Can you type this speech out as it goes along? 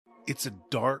It's a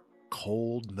dark,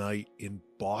 cold night in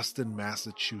Boston,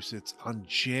 Massachusetts on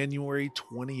January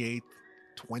 28th,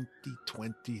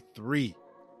 2023.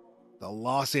 The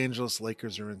Los Angeles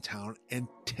Lakers are in town and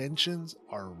tensions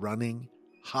are running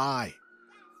high.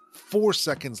 4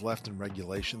 seconds left in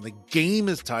regulation. The game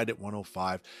is tied at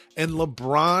 105, and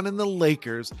LeBron and the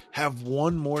Lakers have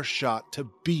one more shot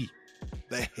to beat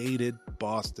the hated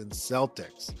Boston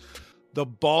Celtics. The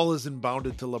ball is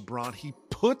inbounded to LeBron. He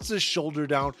puts his shoulder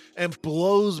down and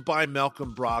blows by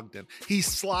Malcolm Brogdon. He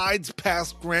slides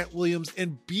past Grant Williams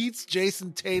and beats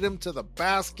Jason Tatum to the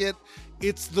basket.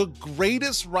 It's the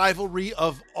greatest rivalry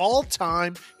of all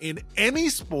time in any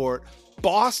sport.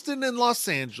 Boston and Los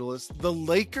Angeles, the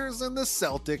Lakers and the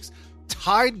Celtics,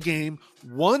 tied game,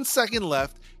 1 second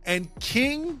left, and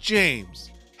King James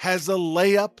has a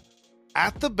layup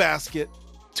at the basket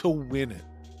to win it.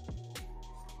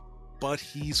 But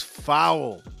he's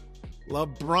fouled.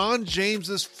 LeBron James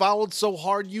is fouled so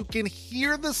hard you can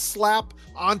hear the slap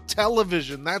on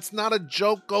television. That's not a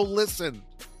joke. Go listen.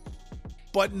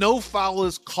 But no foul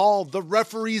is called. The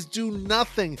referees do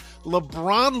nothing.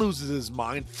 LeBron loses his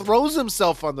mind, throws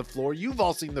himself on the floor. You've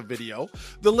all seen the video.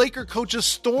 The Laker coaches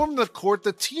storm the court.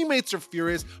 The teammates are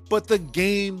furious, but the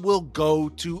game will go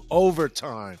to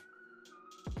overtime.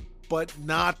 But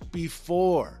not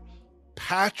before.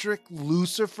 Patrick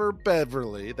Lucifer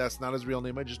Beverly, that's not his real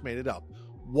name, I just made it up,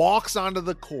 walks onto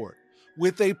the court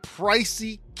with a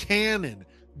pricey Canon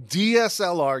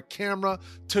DSLR camera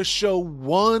to show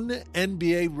one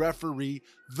NBA referee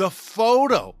the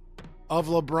photo of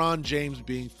LeBron James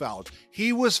being fouled.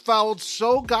 He was fouled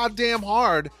so goddamn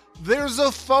hard, there's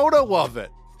a photo of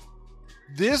it.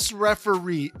 This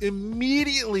referee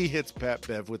immediately hits Pat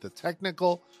Bev with a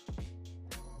technical.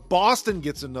 Boston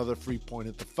gets another free point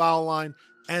at the foul line,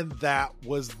 and that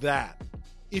was that.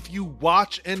 If you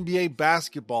watch NBA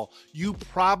basketball, you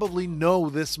probably know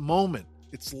this moment.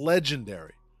 It's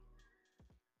legendary.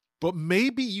 But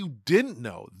maybe you didn't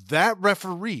know that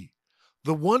referee,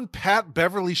 the one Pat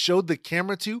Beverly showed the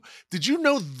camera to, did you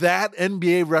know that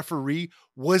NBA referee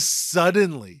was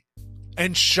suddenly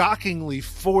and shockingly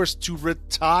forced to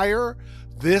retire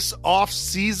this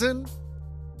offseason?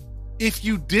 If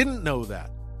you didn't know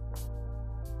that,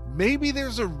 maybe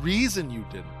there's a reason you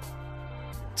didn't.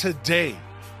 Today,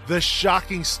 the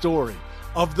shocking story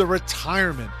of the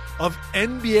retirement of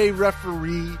NBA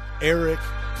referee Eric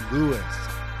Lewis.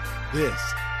 This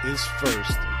is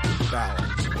First Ballot.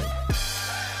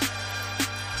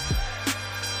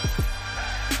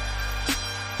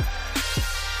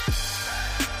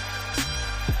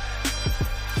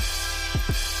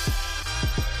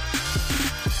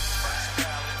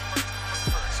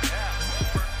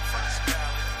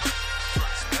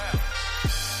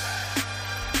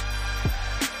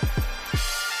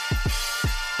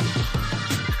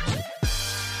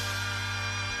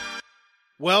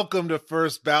 Welcome to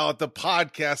First Ballot, the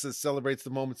podcast that celebrates the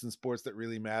moments in sports that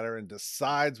really matter and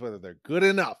decides whether they're good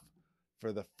enough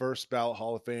for the First Ballot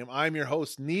Hall of Fame. I'm your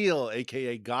host, Neil,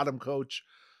 a.k.a. Gotham Coach,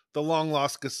 the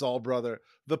long-lost Gasol brother,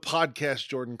 the podcast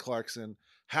Jordan Clarkson,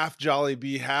 half Jolly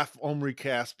B, half Omri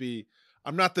Caspi.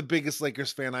 I'm not the biggest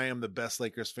Lakers fan. I am the best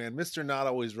Lakers fan. Mr. Not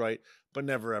Always Right, but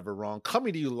never ever wrong.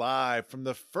 Coming to you live from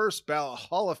the First Ballot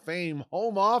Hall of Fame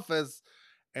home office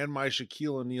and my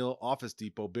Shaquille O'Neal Office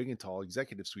Depot Big and Tall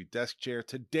Executive Suite Desk Chair.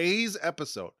 Today's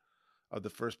episode of the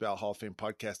First Ballot Hall of Fame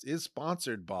podcast is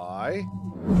sponsored by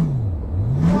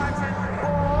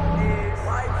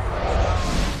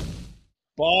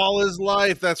Ball is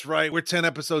Life. That's right. We're 10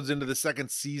 episodes into the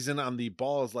second season on the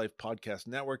Ball is Life podcast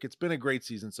network. It's been a great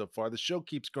season so far. The show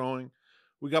keeps growing.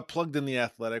 We got plugged in The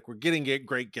Athletic. We're getting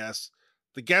great guests.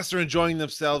 The guests are enjoying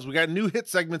themselves. We got new hit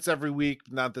segments every week.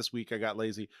 Not this week. I got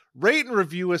lazy. Rate and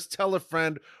review us. Tell a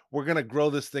friend. We're going to grow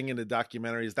this thing into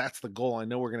documentaries. That's the goal. I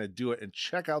know we're going to do it. And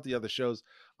check out the other shows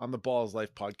on the Ball is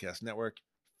Life podcast network.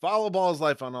 Follow Ball is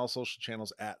Life on all social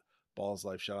channels at Ball is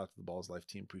Life. Shout out to the Ball is Life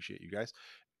team. Appreciate you guys.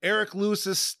 Eric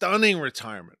Lewis's stunning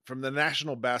retirement from the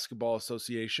National Basketball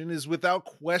Association is without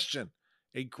question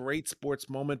a great sports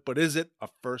moment, but is it a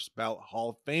First Ballot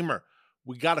Hall of Famer?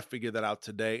 We got to figure that out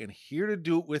today, and here to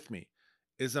do it with me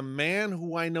is a man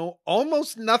who I know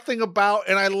almost nothing about,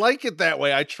 and I like it that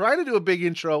way. I try to do a big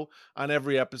intro on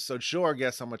every episode, show our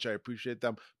guests how much I appreciate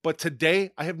them, but today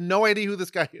I have no idea who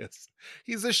this guy is.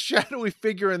 He's a shadowy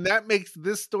figure, and that makes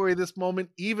this story, this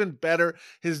moment, even better.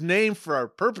 His name, for our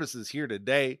purposes here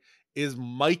today, is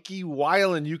Mikey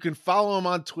Wyllin. You can follow him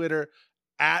on Twitter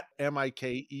at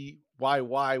MIKEYYY_WYLLIN.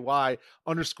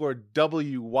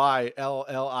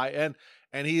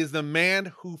 And he is the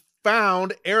man who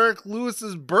found Eric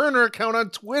Lewis's burner account on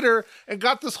Twitter and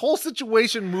got this whole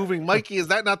situation moving. Mikey, is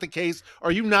that not the case?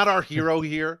 Are you not our hero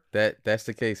here? That's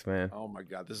the case, man. Oh my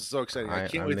God, this is so exciting. I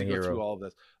can't I'm wait to go hero. through all of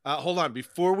this. Hold on.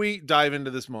 Before we dive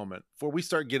into this moment, before we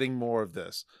start getting more of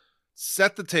this,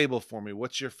 set the table for me.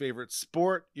 What's your favorite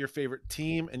sport, your favorite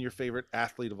team, and your favorite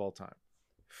athlete of all time?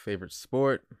 Favorite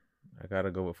sport? I got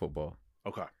to go with football.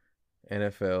 Okay.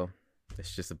 NFL,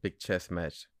 it's just a big chess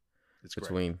match. It's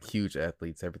between huge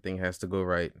athletes. Everything has to go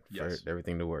right for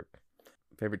everything to work.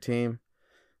 Favorite team?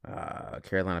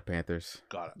 Carolina Panthers.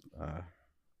 Got it.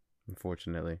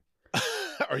 Unfortunately.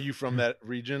 Are you from that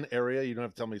region area? You don't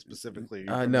have to tell me specifically.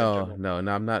 No,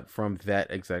 I'm not from that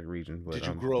exact region. But did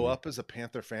you grow up as a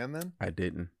Panther fan then? I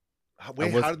didn't. How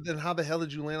the hell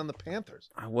did you land on the Panthers?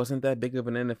 I wasn't that big of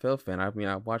an NFL fan. I mean,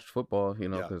 I watched football,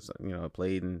 because I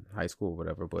played in high school or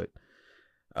whatever. But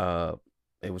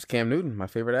it was Cam Newton, my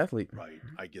favorite athlete. Right,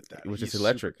 I get that. It was just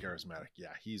electric, charismatic.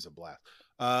 Yeah, he's a blast.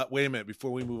 Wait a minute,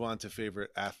 before we move on to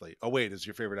favorite athlete. Oh wait, is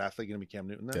your favorite athlete going to be Cam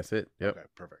Newton then? That's it. Yep. Okay,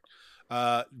 perfect.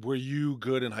 Were you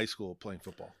good in high school playing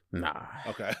football? Nah.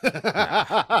 Okay.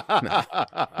 Nah.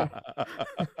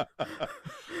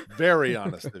 Very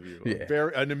honest of you. Yeah.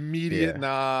 An immediate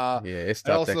nah. Yeah, it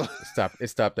stopped. It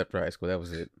stopped after high school. That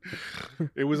was it.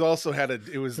 It was also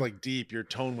it was like deep. Your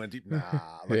tone went deep. Nah,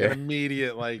 like an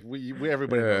immediate. Like we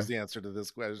everybody knows the answer to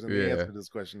this question. The answer to this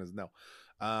question is no.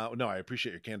 No, I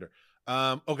appreciate your candor.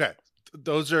 Okay,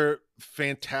 those are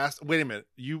fantastic. Wait a minute.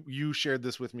 You shared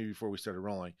this with me before we started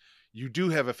rolling. You do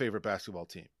have a favorite basketball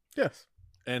team. Yes.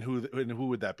 And who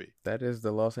would that be? That is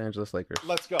the Los Angeles Lakers.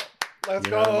 Let's go. Let's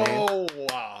go. I mean?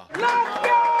 Wow. Let's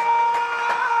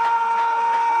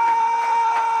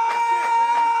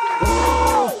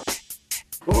go.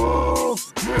 Oh,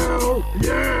 hell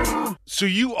yeah. So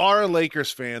you are a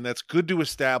Lakers fan. That's good to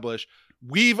establish.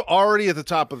 We've already at the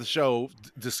top of the show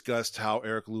discussed how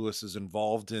Eric Lewis is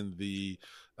involved in the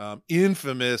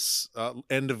infamous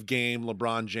end of game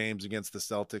LeBron James against the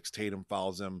Celtics. Tatum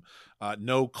fouls him.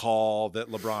 No call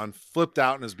that LeBron flipped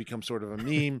out and has become sort of a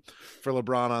meme for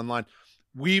LeBron online.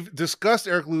 We've discussed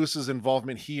Eric Lewis's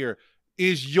involvement here.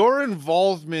 Is your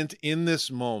involvement in this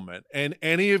moment and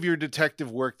any of your detective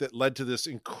work that led to this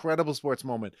incredible sports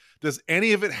moment, does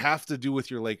any of it have to do with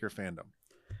your Laker fandom?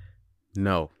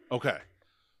 No. Okay.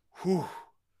 Whew.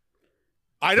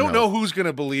 I don't know who's going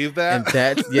to believe that.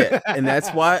 And that's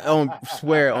why I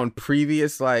swear on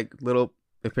previous little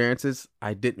appearances,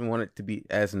 I didn't want it to be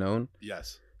as known.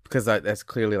 Yes. Because that's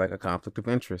clearly like a conflict of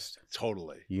interest.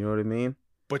 Totally. You know what I mean?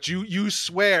 But you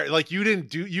swear, like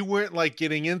you weren't like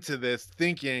getting into this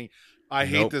thinking, I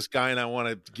hate this guy and I want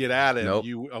to get at him. Nope.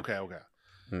 Okay.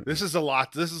 Mm-mm. This is a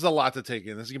lot to take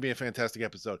in. This is going to be a fantastic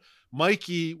episode.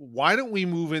 Mikey, why don't we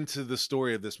move into the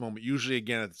story of this moment? Usually,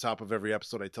 again, at the top of every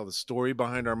episode, I tell the story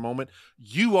behind our moment.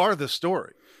 You are the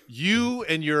story. You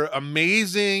and your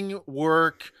amazing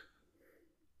work,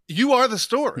 you are the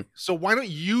story. So why don't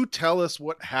you tell us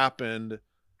what happened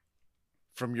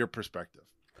from your perspective?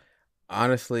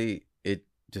 Honestly, it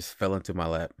just fell into my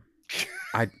lap.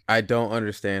 I don't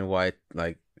understand why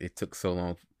it took so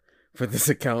long for this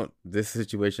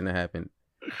situation to happen.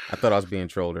 I thought I was being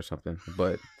trolled or something,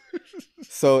 but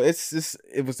so it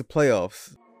was the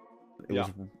playoffs.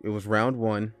 It was round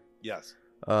one. Yes.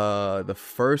 The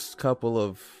first couple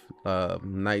of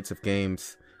nights of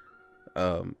games,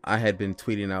 I had been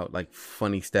tweeting out like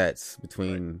funny stats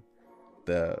between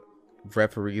the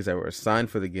referees that were assigned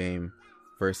for the game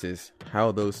versus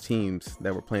how those teams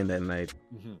that were playing that night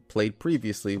played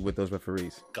previously with those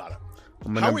referees. Got it.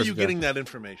 How are you getting that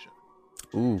information?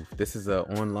 Ooh, this is a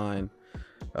online,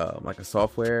 like a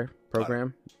software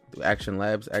program. Action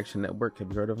Labs, Action Network. Have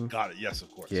you heard of them? Got it. Yes, of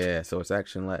course. Yeah, so it's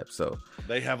Action Labs. So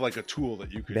they have like a tool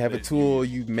that you can. They have a tool.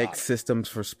 You make systems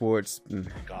for sports. And,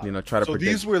 try to. So predict.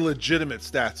 These were legitimate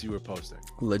stats you were posting.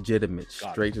 Legitimate,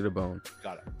 straight to the bone.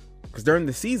 Got it. Because during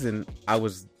the season, I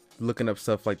was looking up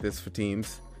stuff like this for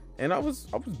teams, and I was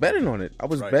betting on it. I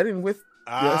was betting with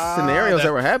scenarios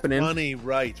that were happening. Funny,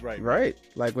 right.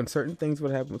 Like when certain things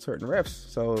would happen with certain refs.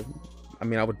 So, I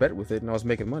mean, I would bet with it, and I was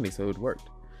making money, so it worked.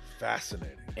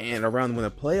 Fascinating. And around when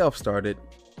the playoffs started,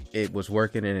 it was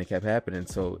working and it kept happening.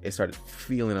 So it started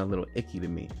feeling a little icky to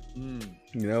me.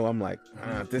 I'm like,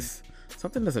 this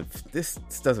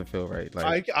doesn't feel right.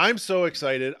 Like I'm so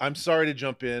excited. I'm sorry to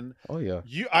jump in. Oh yeah.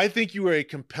 I think you are a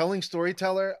compelling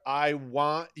storyteller.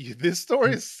 This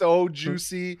story is so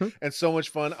juicy and so much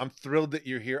fun. I'm thrilled that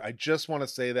you're here. I just want to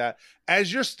say that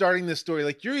as you're starting this story,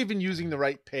 like you're even using the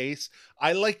right pace.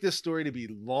 I like this story to be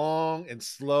long and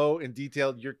slow and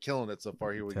detailed. You're killing it so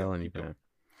far. Here we go. Telling you, man.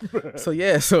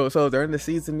 So during the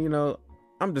season,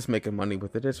 I'm just making money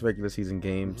with it. It's regular season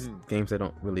games, games that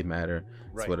don't really matter.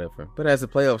 It's Right. whatever. But as the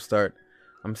playoffs start,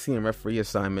 I'm seeing referee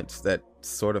assignments that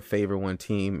sort of favor one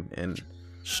team in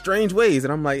strange ways,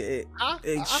 and I'm like,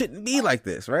 it shouldn't be like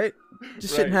this, right?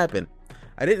 Just shouldn't happen.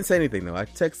 I didn't say anything though. I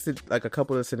texted like a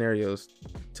couple of scenarios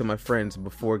to my friends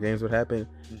before games would happen,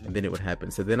 and then it would happen.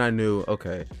 So then I knew,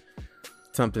 okay,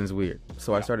 something's weird.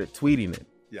 So I started tweeting it.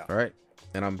 Yeah. All right,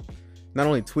 and I'm not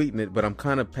only tweeting it, but I'm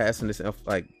kind of passing this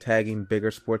like tagging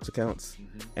bigger sports accounts,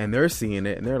 and they're seeing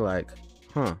it and they're like,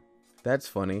 huh, that's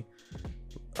funny.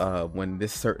 When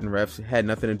this certain ref had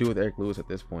nothing to do with Eric Lewis at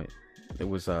this point, it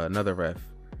was another ref.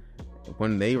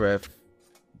 When they ref,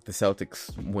 the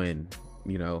Celtics win,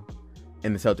 you know,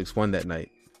 and the Celtics won that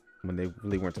night when they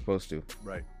really weren't supposed to.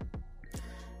 Right.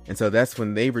 And so that's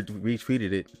when they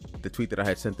retweeted it, the tweet that I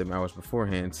had sent them hours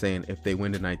beforehand, saying if they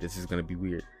win tonight, this is going to be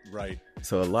weird. Right.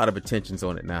 So a lot of attention's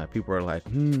on it now. People are like, oh,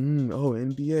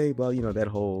 NBA, blah, you know, that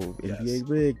whole NBA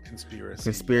rig,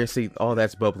 conspiracy, all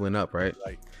that's bubbling up, right?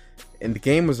 Right. And the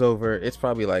game was over. It's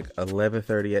probably like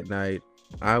 11:30 at night.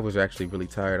 I was actually really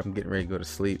tired. I'm getting ready to go to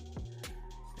sleep.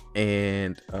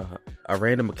 And a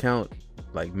random account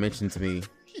like mentioned to me,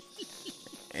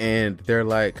 and they're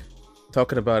like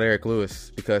talking about Eric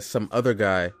Lewis because some other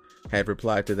guy had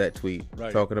replied to that tweet,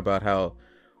 talking about how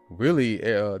really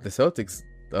the Celtics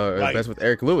are best with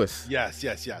Eric Lewis. Yes.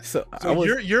 So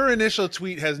your initial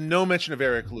tweet has no mention of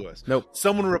Eric Lewis. Nope.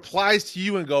 Someone replies to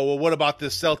you and go, well, what about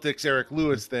this Celtics Eric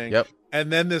Lewis thing? Yep.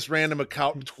 And then this random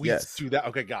account tweets to that.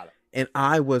 Okay, got it. And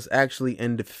I was actually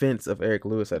in defense of Eric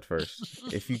Lewis at first.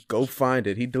 If you go find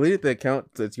it, he deleted the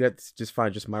account, so you have to just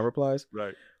find just my replies.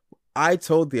 Right. I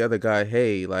told the other guy,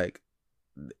 hey, like,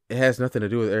 it has nothing to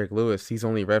do with Eric Lewis. He's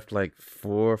only reffed like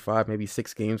 4 or 5, maybe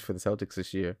 6 games for the Celtics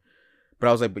this year. But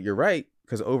I was like, but you're right,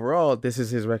 because overall, this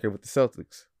is his record with the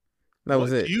Celtics. That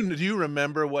was it. Do you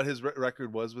remember what his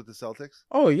record was with the Celtics?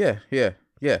 Oh, yeah.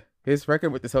 His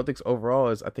record with the Celtics overall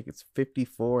is, I think it's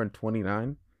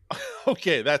 54-29.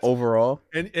 Okay, that's overall.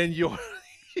 And your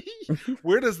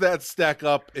where does that stack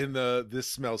up in the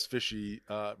this smells fishy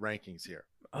rankings here?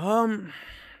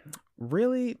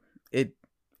 Really, it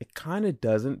kind of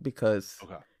doesn't, because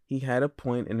he had a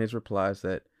point in his replies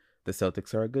that the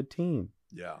Celtics are a good team.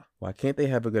 Yeah. Why can't they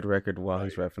have a good record while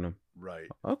he's reffing them? Right.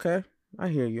 Okay, I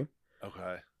hear you.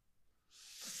 Okay.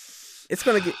 It's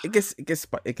gonna get it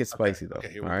gets spicy though.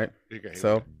 Okay, all right. Okay,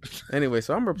 so anyway,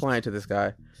 so I'm replying to this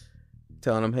guy,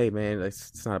 telling him, "Hey man,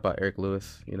 it's not about Eric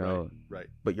Lewis, you know. Right.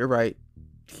 But you're right.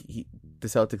 The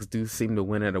Celtics do seem to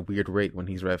win at a weird rate when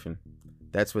he's reffing."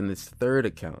 That's when this third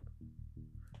account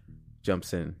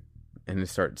jumps in and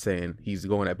starts saying he's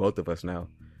going at both of us now,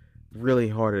 really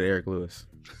hard at Eric Lewis.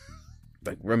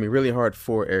 Like, I mean, really hard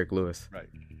for Eric Lewis. Right.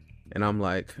 And I'm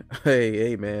like,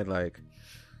 hey man, like,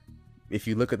 if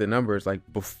you look at the numbers, like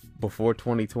before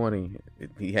 2020,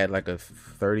 he had like a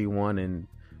 31-29,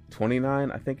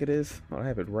 I think it is. I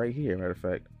have it right here. Matter of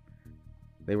fact,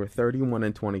 they were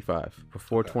 31-25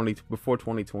 before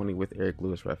 2020 with Eric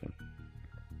Lewis reffing.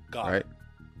 Got it.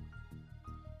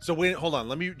 So wait, hold on.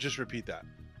 Let me just repeat that.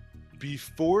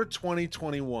 Before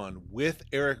 2021, with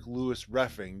Eric Lewis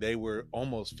reffing, they were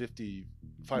almost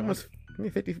 5,500.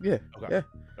 50, yeah. Okay. Yeah.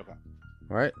 Okay.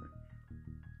 All right.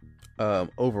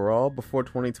 Overall, before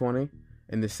 2020,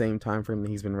 in the same time frame that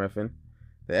he's been reffing,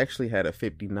 they actually had a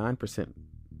 59%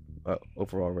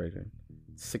 overall rating,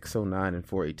 609 and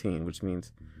 418, which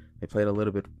means they played a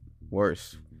little bit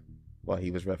worse while he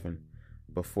was reffing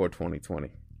before 2020.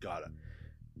 Got it.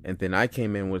 And then I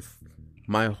came in with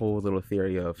my whole little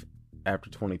theory of,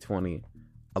 after 2020,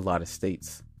 a lot of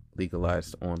states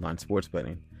legalized online sports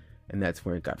betting, and that's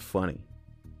where it got funny.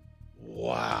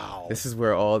 Wow. This is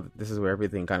where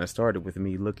everything kind of started, with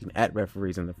me looking at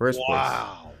referees in the first place.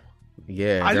 Wow.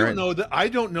 Yeah. I don't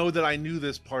know that I knew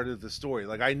this part of the story.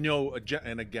 Like, I know,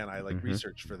 and again, I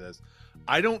researched for this.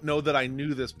 I don't know that I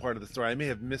knew this part of the story. I may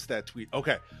have missed that tweet.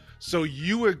 Okay. So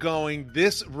you were going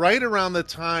this right around the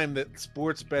time that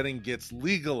sports betting gets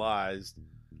legalized,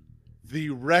 the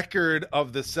record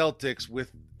of the Celtics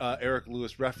with Eric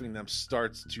Lewis reffing them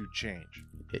starts to change.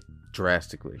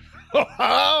 Drastically.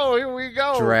 Oh, here we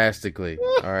go. Drastically.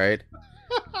 All right.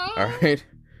 All right.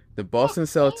 The Boston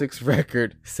Celtics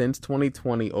record since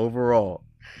 2020 overall,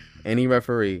 any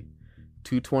referee,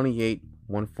 228,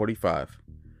 145,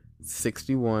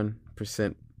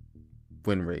 61%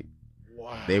 win rate.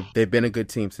 Wow. They've been a good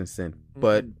team since then.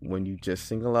 But when you just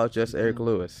single out just Eric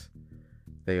Lewis,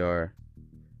 they are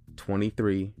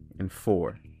 23-4,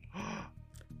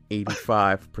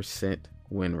 85%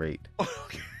 win rate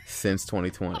since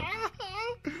 2020.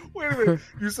 Wait a minute.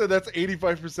 You said that's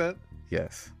 85%?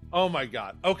 Yes. Oh my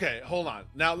God. Okay, hold on.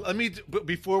 Now but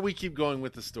before we keep going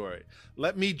with the story,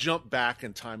 let me jump back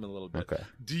in time a little bit. Okay.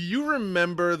 Do you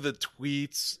remember the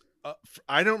tweets?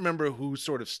 I don't remember who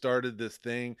sort of started this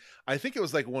thing. I think it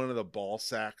was like one of the ball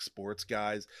sack sports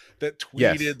guys that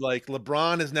tweeted like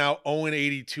LeBron is now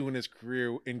 0-82 in his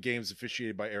career in games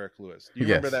officiated by Eric Lewis. Do you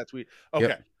remember that tweet? Okay.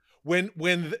 Yep.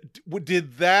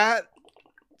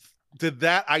 Did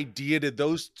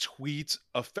those tweets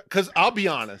affect? Because I'll be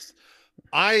honest,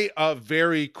 I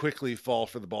very quickly fall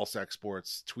for the ball sack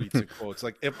sports tweets and quotes.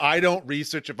 Like if I don't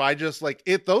research, if I just like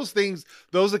if those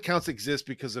accounts exist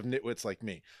because of nitwits like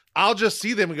me, I'll just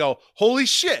see them and go, holy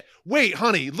shit, wait,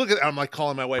 honey, look at, I'm like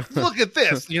calling my wife, look at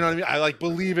this. You know what I mean? I like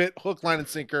believe it hook, line and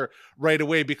sinker right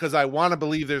away because I want to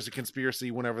believe there's a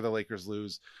conspiracy whenever the Lakers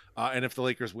lose. And if the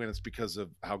Lakers win, it's because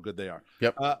of how good they are.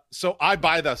 Yep. So I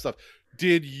buy that stuff.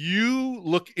 Did you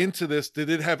look into this? Did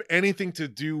it have anything to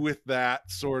do with that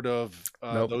sort of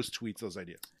Nope. those tweets, those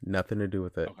ideas? Nothing to do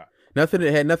with it. Okay.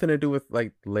 It had nothing to do with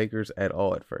like Lakers at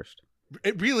all at first.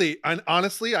 It really, and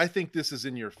honestly, I think this is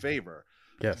in your favor.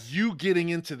 Yes. You getting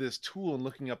into this tool and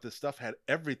looking up this stuff had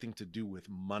everything to do with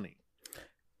money.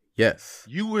 Yes.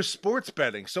 You were sports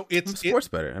betting. So I'm a sports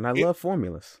bettor, and I love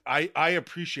formulas. I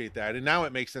appreciate that. And now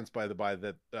it makes sense by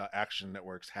that Action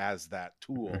Networks has that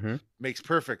tool. Mm-hmm. Makes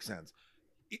perfect sense.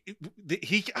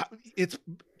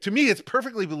 To me, it's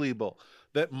perfectly believable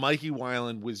that Mikey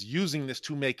Wyllin was using this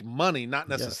to make money, not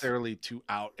necessarily to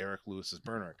out Eric Lewis's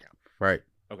burner account. Right.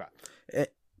 Okay. As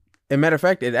a matter of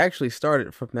fact, it actually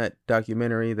started from that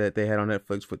documentary that they had on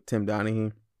Netflix with Tim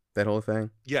Donaghy. That whole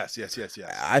thing. Yes.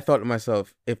 I thought to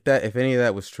myself, if any of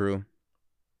that was true,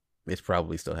 it's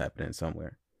probably still happening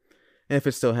somewhere. And if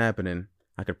it's still happening,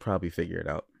 I could probably figure it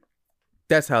out.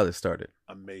 That's how this started.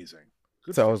 Amazing.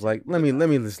 Good. So I was like, let me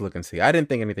just look and see. I didn't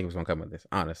think anything was gonna come of this,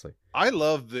 honestly. I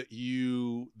love that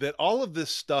that all of this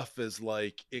stuff is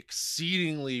like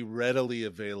exceedingly readily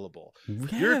available.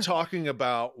 Yeah. You're talking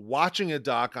about watching a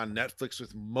doc on Netflix,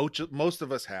 with most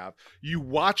of us have. You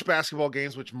watch basketball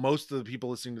games, which most of the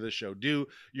people listening to this show do.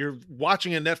 You're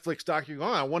watching a Netflix doc. You go,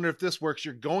 I wonder if this works.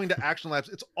 You're going to Action Labs.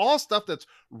 It's all stuff that's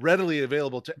readily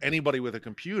available to anybody with a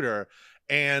computer,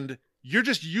 and you're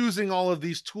just using all of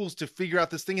these tools to figure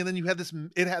out this thing, and then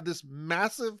it had this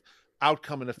massive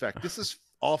outcome and effect. This is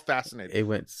all fascinating. It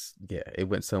went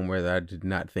somewhere that I did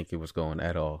not think it was going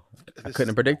at all. I couldn't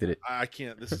have predicted it. I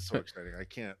can't. This is so exciting. I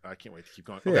can't wait to keep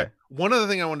going. Yeah. Okay. One other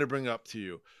thing I wanted to bring up to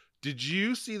you. Did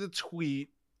you see the tweet?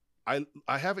 I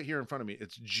have it here in front of me.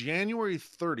 It's January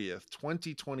 30th,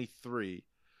 2023.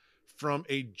 From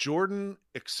a Jordan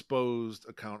Exposed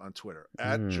account on Twitter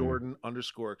at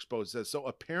Jordan_exposed. Says, so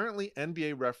apparently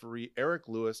NBA referee Eric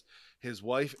Lewis, his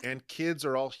wife and kids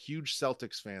are all huge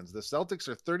Celtics fans. The Celtics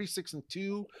are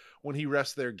 36-2 when he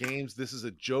refs their games. This is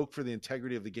a joke for the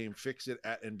integrity of the game. Fix it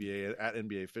at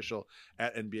NBA official,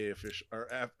 at NBA official,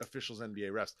 or at officials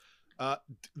NBA refs.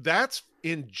 That's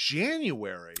in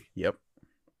January. Yep.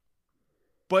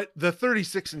 But the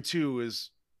 36-2 is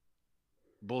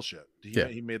bullshit.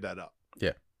 He made that up.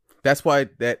 Yeah, that's why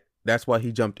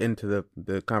he jumped into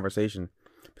the conversation,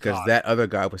 because that other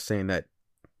guy was saying that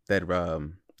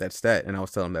stat, and I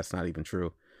was telling him that's not even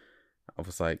true. I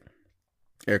was like,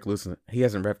 Eric Lewis, he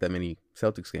hasn't reffed that many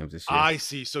Celtics games this year. I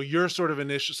see. So your sort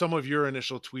of some of your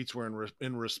initial tweets were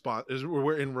in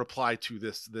reply to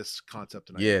this concept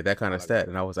tonight. Yeah, that kind of stat,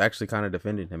 and I was actually kind of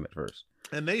defending him at first.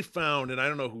 And they found, and I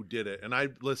don't know who did it, and I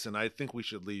think we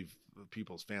should leave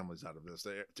people's families out of this.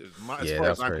 As far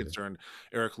as I'm concerned,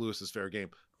 Eric Lewis is fair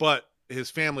game, but his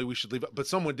family we should leave. But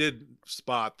someone did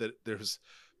spot that there's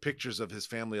pictures of his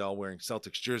family all wearing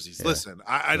Celtics jerseys. Yeah. Listen,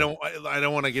 I don't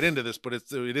want to get into this, but it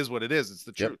is what it is. It's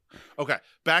the truth. Yep. Okay,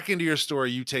 back into your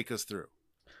story. You take us through.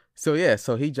 So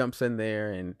he jumps in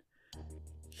there and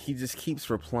he just keeps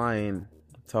replying,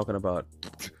 talking about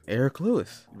Eric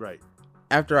Lewis. Right.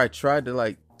 After I tried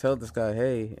to tell this guy,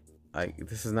 hey,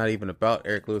 this is not even about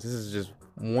Eric Lewis. This is just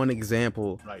one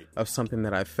example of something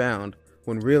that I found.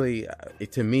 When really,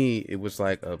 to me, it was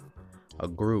like a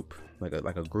group, like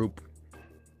a group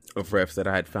of refs that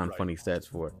I had found funny stats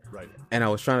for. Right. And I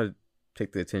was trying to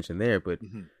take the attention there, but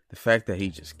the fact that he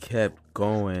just kept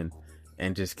going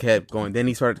and just kept going. Then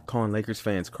he started calling Lakers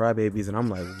fans crybabies, and I'm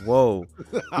like, whoa,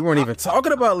 we weren't even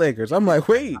talking about Lakers. I'm like,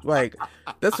 wait,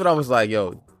 that's what I was like,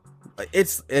 yo.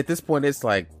 It's at this point, it's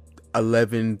like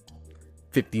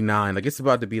 11:59. It's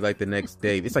about to be the next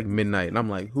day. It's midnight, and I'm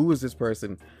like, who is this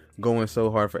person going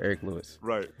so hard for Eric Lewis?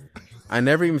 Right. I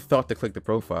never even thought to click the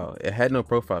profile. It had no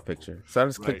profile picture, so I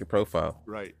just clicked the profile.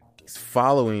 Right. He's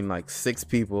following 6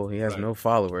 people. He has no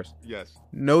followers. Yes.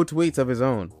 No tweets of his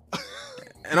own.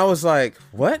 And I was like,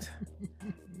 what?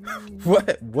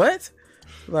 What?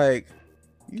 Like,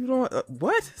 you don't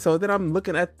what? So then I'm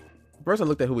looking at first. I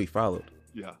looked at who he followed.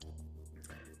 Yeah.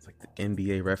 It's like the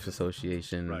NBA Refs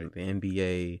Association, Right. the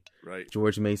NBA, Right.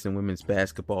 George Mason women's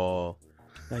basketball,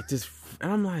 like just.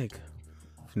 And I'm like,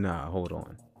 nah, hold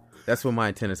on. That's when my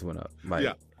antennas went up. Like,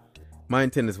 Yeah. my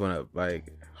antennas went up.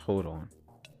 Like, hold on.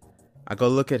 I go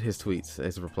look at his tweets,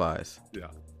 his replies. Yeah.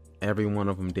 Every one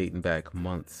of them dating back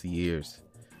months, years,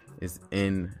 is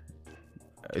in.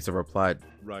 It's a reply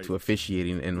Right. to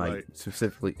officiating and like Right.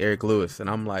 specifically Eric Lewis, and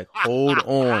I'm like, hold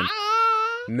on,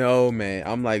 no man.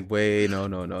 I'm like, wait, no.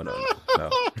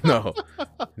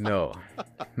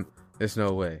 There's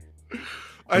no way.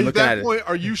 At that point,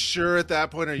 are you sure? At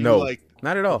that point, are you No, like,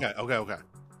 not at all. Okay.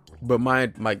 But my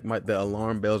the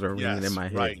alarm bells are ringing in my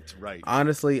head. Right.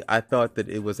 Honestly, I thought that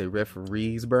it was a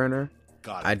referee's burner.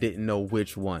 Got it. I didn't know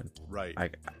which one. Right.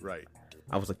 Right.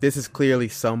 I was like, this is clearly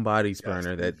somebody's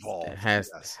burner that involved.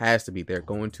 has to be there,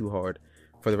 going too hard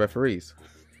for the referees.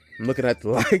 I'm looking at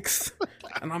the likes,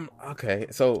 and I'm okay.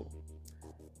 So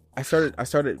I started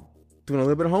doing a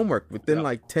little bit of homework. Within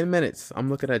like 10 minutes, I'm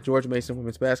looking at George Mason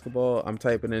women's basketball. I'm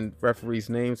typing in referees'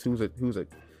 names, who's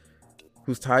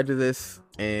tied to this,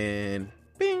 and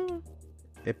bing,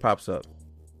 it pops up.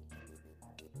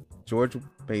 George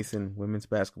Mason women's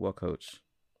basketball coach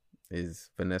is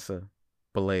Vanessa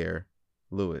Blair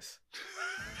Lewis.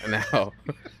 Now,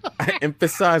 I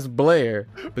emphasize Blair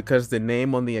because the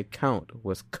name on the account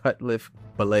was Cutliff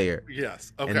Blair.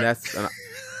 Yes. Okay. And that's...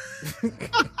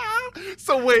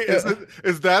 So wait,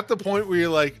 is that the point where you're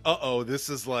like, this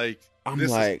is like,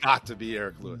 this has got to be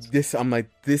Eric Lewis?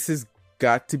 This has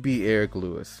got to be Eric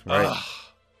Lewis, right?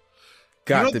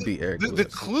 Got to be Eric Lewis. The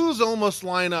clues almost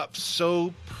line up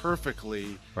so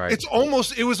perfectly. Right. It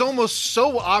was almost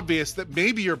so obvious that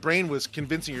maybe your brain was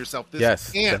convincing yourself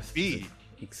this can't be.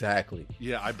 Exactly.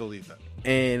 Yeah, I believe that.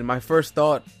 And my first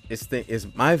thought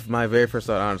my very first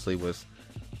thought honestly was,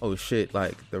 oh shit,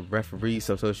 like the Referees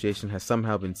Association has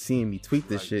somehow been seeing me tweet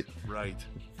this shit. Right.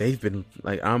 They've been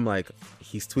like, I'm like,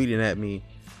 he's tweeting at me.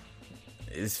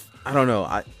 I don't know.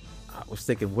 I was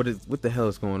thinking, what the hell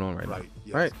is going on right now?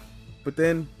 Yes. Right. But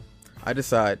then I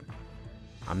decide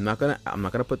I'm not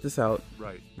gonna put this out.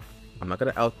 Right. I'm not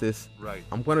gonna out this. Right.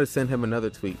 I'm gonna send him another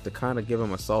tweet to kind of give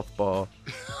him a softball,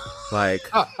 like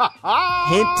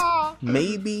hint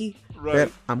maybe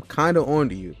that I'm kind of on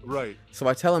to you. Right. So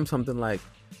I tell him something like,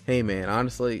 "Hey man,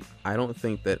 honestly, I don't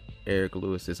think that Eric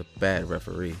Lewis is a bad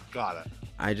referee. Got it.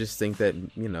 I just think that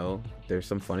there's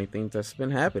some funny things that's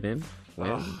been happening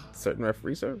when certain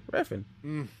referees are reffing."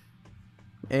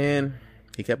 And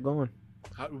he kept going.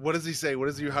 What does he say?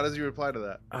 How does he reply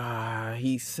to that?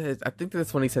 He said, I think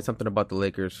that's when he said something about the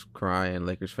Lakers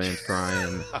fans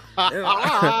crying.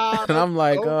 And I'm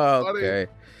like,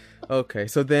 okay.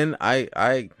 So then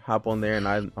I hop on there and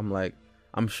I'm like,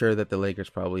 I'm sure that the Lakers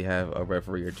probably have a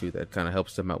referee or two that kind of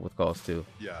helps them out with calls too.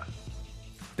 Yeah.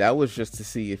 That was just to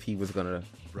see if he was gonna,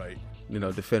 right,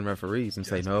 defend referees and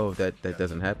say no, that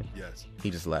doesn't happen. Yes. He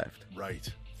just laughed. Right.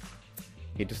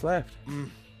 He just laughed.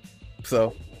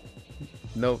 So,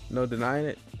 no denying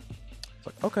it. It's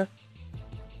like, okay.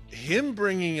 Him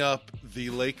bringing up the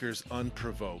Lakers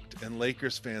unprovoked and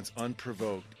Lakers fans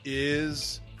unprovoked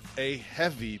is a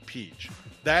heavy peach.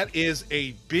 That is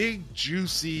a big,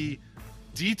 juicy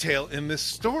detail in this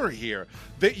story here.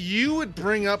 That you would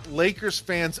bring up Lakers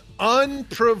fans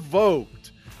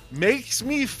unprovoked makes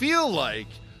me feel like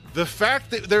the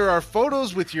fact that there are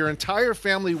photos with your entire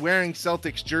family wearing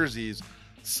Celtics jerseys,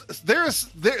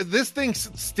 this thing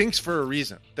stinks for a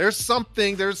reason. There's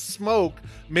smoke,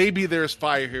 maybe there's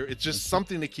fire here. It's just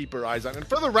something to keep our eyes on. And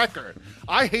for the record,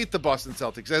 I hate the Boston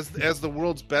Celtics as the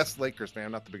world's best Lakers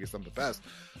fan. Not the biggest, I'm the best.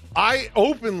 I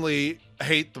openly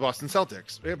hate the Boston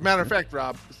Celtics. Matter of fact,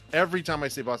 Rob, every time I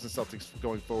say Boston Celtics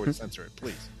going forward, censor it,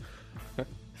 please.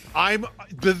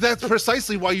 But that's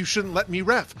precisely why you shouldn't let me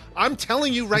ref. I'm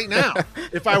telling you right now,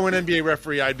 if I were an NBA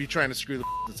referee, I'd be trying to screw the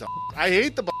Celtics. I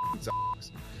hate the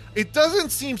Celtics. It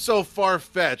doesn't seem so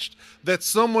far-fetched that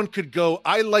someone could go,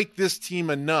 I like this team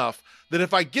enough that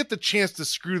if I get the chance to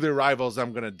screw their rivals,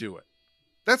 I'm going to do it.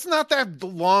 That's not that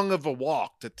long of a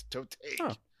walk to take.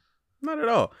 Oh, not at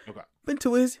all. Okay. But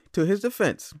to his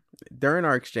defense, during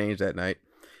our exchange that night,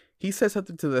 he said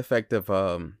something to the effect of,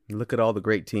 look at all the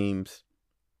great teams,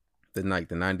 the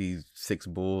 96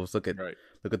 Bulls, look at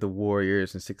the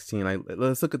Warriors in 16. Like,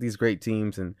 let's look at these great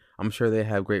teams, and I'm sure they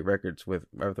have great records with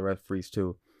the referees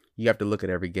too. You have to look at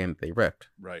every game that they reffed.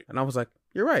 Right. And I was like,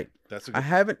 you're right. I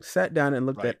haven't sat down and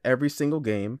looked at every single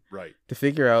game to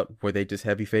figure out, were they just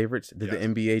heavy favorites? Did the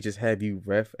NBA just have you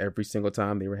ref every single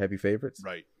time they were heavy favorites?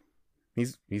 Right.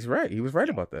 he's right. He was right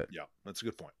about that. Yeah, that's a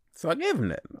good point. So I gave him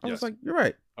that. I was like, you're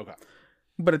right. Okay.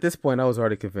 But at this point, I was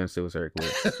already convinced it was Eric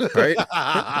Lewis, right?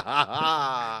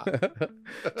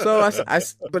 So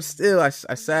but still, I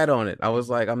sat on it. I was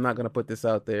like, I'm not gonna put this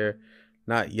out there,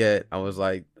 not yet. I was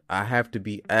like, I have to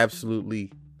be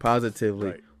absolutely,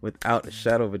 positively, without a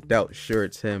shadow of a doubt, sure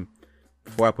it's him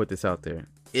before I put this out there.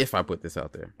 If I put this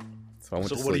out there, so I went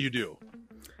to sleep. What do you do?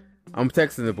 I'm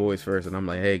texting the boys first, and I'm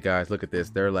like, hey guys, look at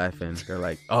this. They're laughing. They're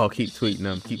like, oh, keep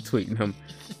tweeting them.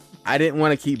 I didn't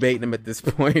want to keep baiting them at this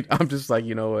point. I'm just like,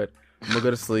 you know what? I'm gonna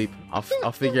go to sleep.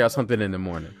 I'll figure out something in the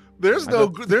morning. There's no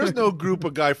group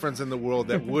of guy friends in the world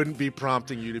that wouldn't be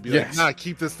prompting you to be like, nah,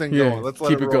 keep this thing going. Let's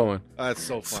let it going. That's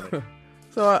so funny.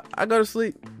 So I go to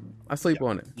sleep. I sleep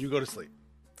on it. You go to sleep.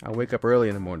 I wake up early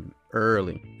in the morning.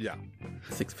 Yeah.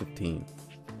 6:15.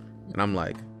 And I'm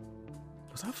like,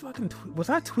 was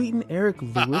I tweeting Eric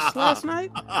Lewis last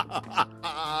night?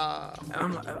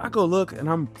 And I go look, and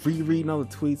I'm rereading all the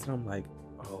tweets, and I'm like,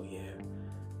 oh yeah,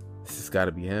 this has got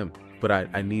to be him. But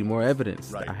I need more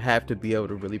evidence. Right. I have to be able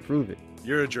to really prove it.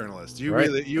 You're a journalist. You're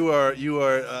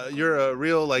a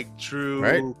real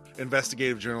true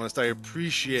investigative journalist. I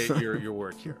appreciate your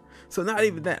work here. So not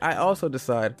even that. I also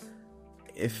decide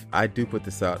if I do put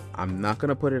this out, I'm not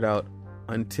gonna put it out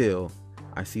until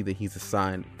I see that he's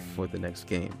assigned for the next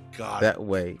game. That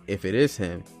way, if it is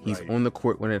him, he's on the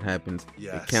court when it happens.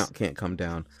 Yes. The count can't come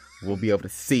down. We'll be able to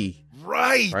see.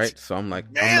 Right. So I'm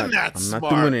like, man, I'm not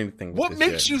doing anything with what this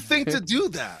makes yet. you think to do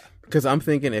that? Because I'm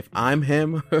thinking, if I'm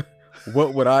him,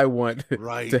 what would I want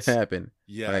to happen?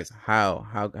 Yes. Like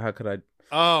how could I?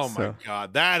 Oh my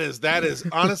God. That is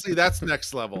honestly, that's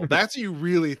next level. That's you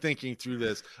really thinking through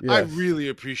this. Yes. I really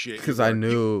appreciate it. Because I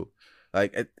knew,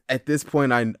 like at this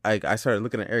point, I started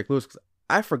looking at Eric Lewis because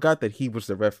I forgot that he was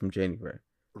the ref from January.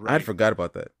 I had forgot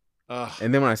about that.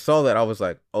 And then when I saw that, I was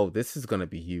like, "Oh, this is gonna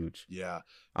be huge." Yeah,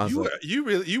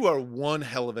 you are one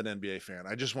hell of an NBA fan.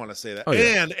 I just want to say that,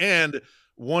 and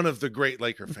one of the great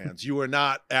Laker fans. You are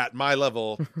not at my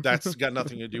level. That's got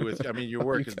nothing to do with. I mean, your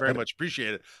work is very much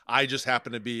appreciated. I just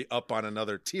happen to be up on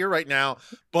another tier right now,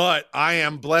 but I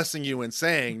am blessing you and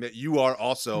saying that you are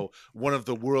also one of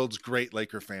the world's great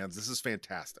Laker fans. This is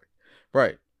fantastic.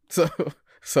 Right. So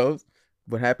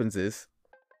what happens is,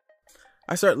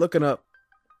 I start looking up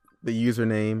the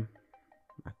username.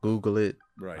 I Google it.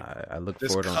 Right. I look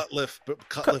for it on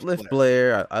Cutliff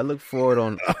Blair. I look for it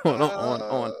on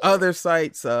other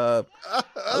sites. I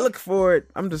look for it.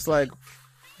 I'm just like,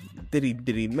 did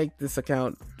he make this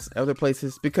account other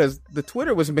places? Because the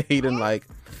Twitter was made in I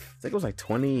think it was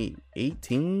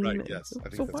 2018. Right. Yes. I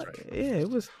think that's right. Yeah, it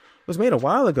was made a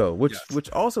while ago, which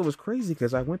also was crazy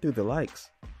because I went through the likes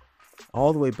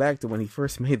all the way back to when he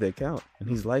first made the account, and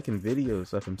he's liking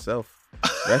videos of himself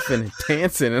reffing and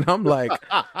dancing, and I'm like,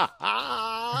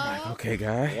 okay,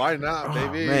 guy, why not,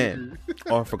 baby? Man,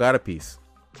 I forgot a piece.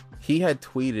 He had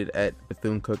tweeted at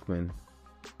Bethune-Cookman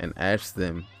and asked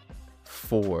them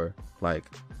for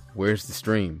where's the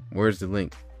stream, where's the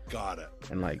link? Got it.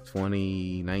 In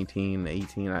 2019,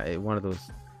 18, one of those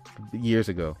years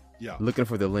ago. Yeah, looking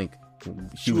for the link.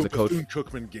 She was a coach.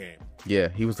 Bethune-Cookman game. Yeah,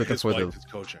 he was looking for his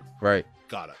coaching. Right.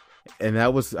 Got it. And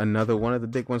that was another one of the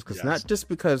big ones, because not just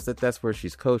because that's where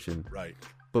she's coaching, right,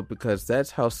 but because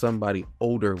that's how somebody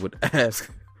older would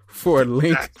ask for a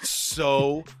link. That's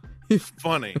so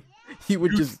funny. He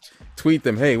would just tweet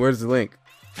them, "Hey, where's the link?"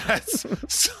 That's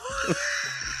so...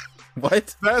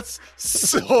 What? That's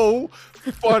so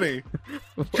funny.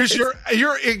 Because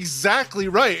you're exactly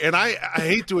right, and I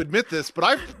hate to admit this,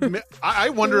 but I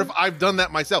wonder if I've done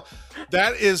that myself.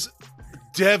 That is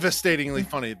devastatingly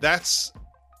funny. That's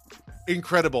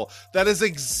incredible. That is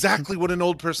exactly what an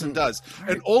old person does.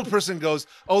 An old person goes,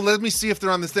 "Oh, let me see if they're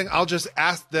on this thing. I'll just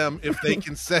ask them if they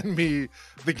can send me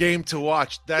the game to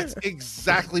watch." That's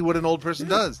exactly what an old person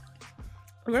does.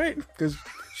 Right? Because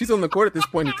she's on the court at this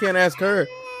point. You can't ask her.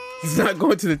 He's not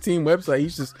going to the team website.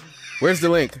 He's just, where's the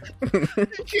link?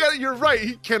 You're right.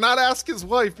 He cannot ask his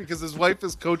wife because his wife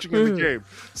is coaching in the game.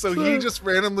 So he just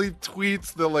randomly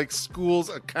tweets the school's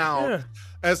account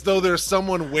as though there's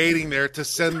someone waiting there to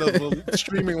send the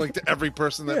streaming link to every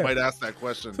person that might ask that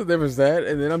question. So there was that,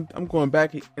 and then I'm going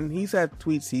back, and he's had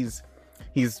tweets.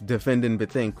 He's defending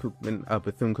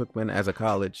Bethune-Cookman as a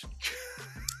college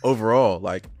overall.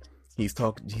 He's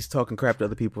talking crap to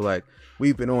other people.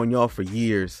 We've been on y'all for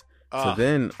years. So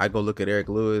then I go look at Eric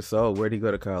Lewis. Oh, where'd he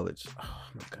go to college? Oh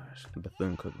my gosh,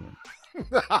 Bethune-Cookman.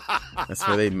 That's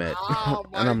where they met.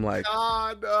 And I'm like,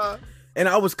 God. And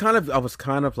I was kind of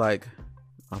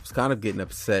getting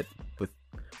upset with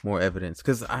more evidence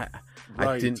because I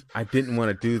didn't want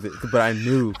to do this, but I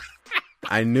knew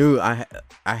I knew I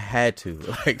had to.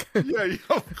 Like, Yeah,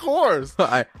 of course.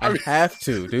 I have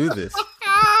to do this.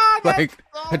 Like,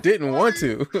 so I didn't want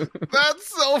to. That's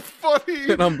so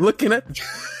funny. And I'm looking at.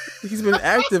 He's been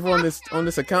active on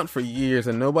this account for years,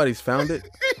 and nobody's found it.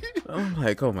 I'm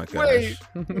like, oh my gosh.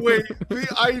 Wait.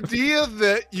 The idea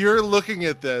that you're looking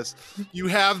at this, you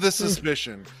have the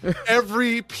suspicion.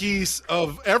 Every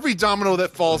domino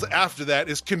that falls after that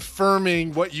is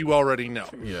confirming what you already know.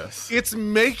 Yes. It's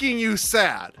making you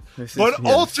sad.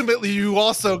 Ultimately, you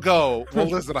also go, well,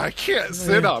 listen, I can't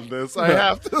sit on this. I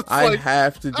have to. I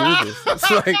have to do this.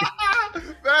 It's like,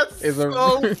 that's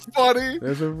so funny.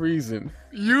 There's a reason.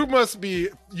 You must be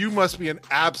an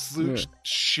absolute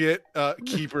shit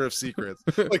keeper of secrets.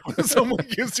 Like, when someone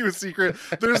gives you a secret,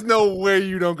 there's no way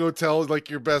you don't go tell like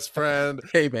your best friend,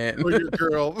 hey man, or your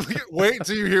girl. Wait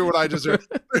until you hear what I just heard.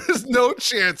 There's no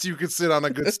chance you could sit on a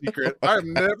good secret.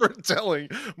 I'm never telling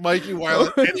Mikey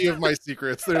Wyllin any of my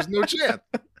secrets. There's no chance.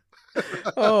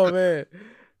 Oh man.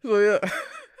 So yeah.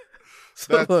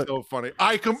 That's so funny.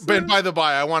 And by the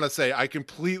by, I want to say I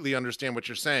completely understand what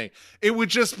you're saying. It would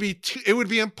just be it would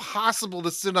be impossible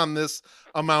to sit on this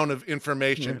amount of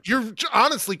information. Yeah. You're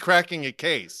honestly cracking a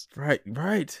case. Right.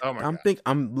 Oh my God.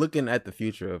 I'm looking at the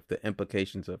future of the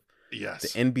implications of the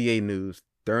NBA news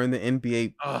during the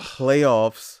NBA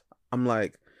playoffs. I'm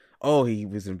like, oh, he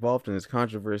was involved in this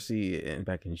controversy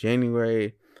back in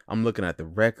January. I'm looking at the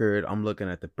record. I'm looking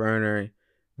at the burner.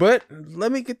 But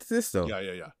let me get to this though.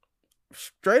 Yeah.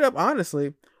 Straight up,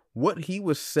 honestly, what he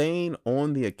was saying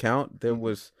on the account, there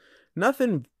was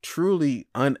nothing truly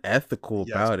unethical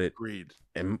about it. Agreed.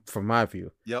 And from my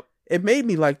view, it made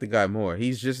me like the guy more.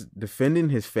 He's just defending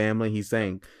his family. He's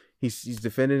saying he's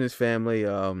defending his family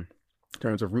in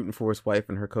terms of rooting for his wife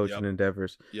and her coaching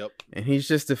endeavors. And he's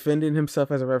just defending himself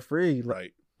as a referee,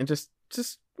 right? And just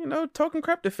talking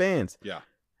crap to fans. Yeah.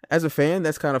 As a fan,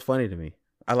 that's kind of funny to me.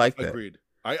 I like that. Agreed.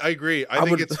 I agree. I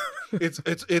think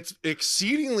it's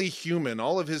exceedingly human.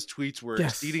 All of his tweets were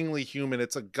exceedingly human.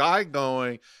 It's a guy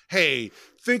going, hey,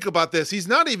 think about this. He's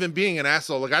not even being an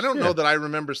asshole. Like, I don't know that I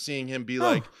remember seeing him be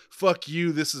like, fuck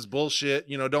you, this is bullshit.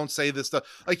 Don't say this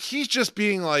stuff. Like, he's just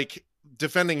being like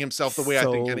defending himself the way I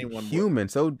think anyone human,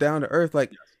 would. So down to earth.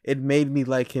 Like, it made me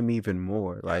like him even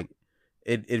more. Like,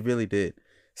 it really did.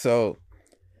 So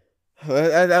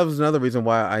that was another reason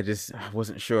why I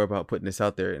wasn't sure about putting this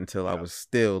out there until I was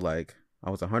still like, I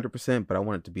was 100%, but I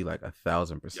want it to be like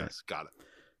 1,000%. Yes, got it.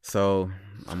 So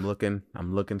I'm looking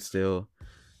still.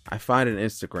 I find an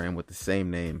Instagram with the same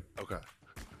name. Okay.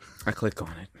 I click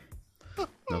on it.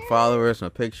 No followers, no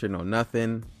picture, no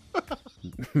nothing.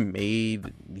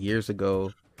 Made years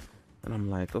ago. And I'm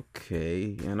like,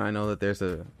 okay. And I know that there's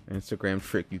a Instagram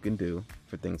trick you can do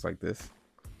for things like this.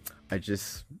 I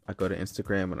go to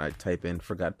Instagram and I type in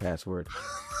forgot password.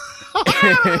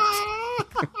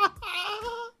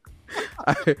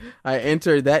 I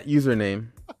enter that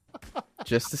username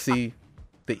just to see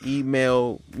the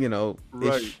email,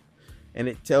 right. And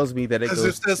it tells me that it goes.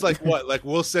 It says like what? Like,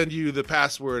 we'll send you the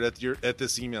password at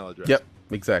this email address. Yep,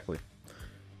 exactly.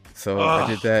 So I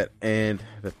did that, and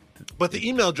but the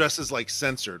email address is like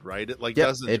censored, right? It like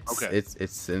doesn't.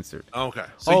 It's censored. Okay.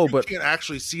 So you but can't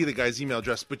actually see the guy's email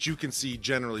address, but you can see,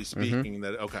 generally speaking,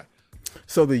 that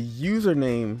So the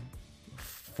username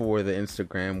for the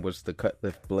Instagram was the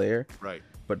Cutliff Blair, right?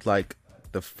 But like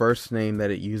the first name that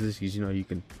it uses, you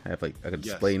can have like a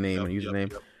display name and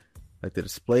username. Yep. Like the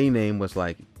display name was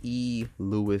like E.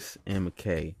 Lewis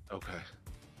MK. Okay.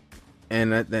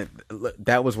 And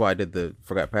that was why I did the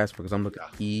forgot password, because I'm looking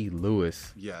at E.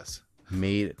 Lewis. Yes.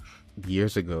 Made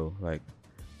years ago. Like,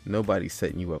 nobody's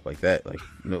setting you up like that. Like,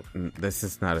 no, that's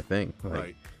just not a thing. Like,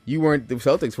 right. The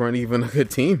Celtics weren't even a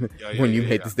good team when you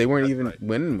made this. They weren't even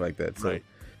winning like that. So,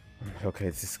 okay,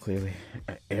 this is clearly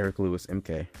Eric Lewis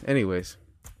MK. Anyways,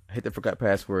 I hit the forgot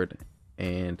password,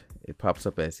 and it pops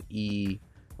up as E.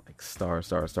 Like star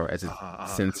as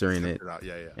it's censoring it.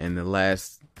 And the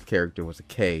last character was a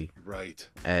K. Right.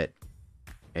 At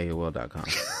AOL.com.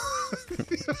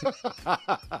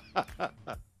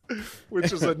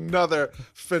 Which is another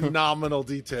phenomenal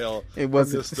detail in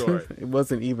this story. It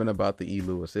wasn't even about the E.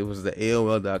 Lewis. It was the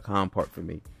AOL.com part for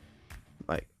me.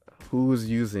 Like, who's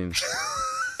using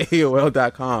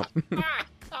AOL.com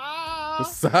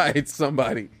besides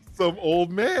somebody? Some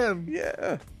old man.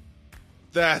 Yeah.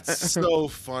 That's so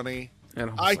funny.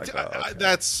 And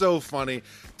that's so funny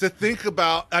to think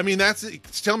about. I mean,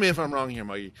 tell me if I'm wrong here,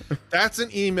 Mikey. That's an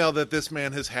email that this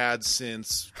man has had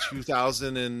since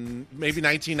 2000 and maybe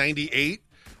 1998,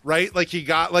 right? Like, he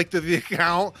got like the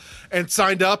account and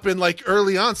signed up, and like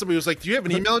early on, somebody was like, "Do you have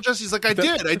an email address?" He's like, "I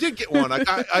did get one. I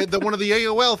got one of the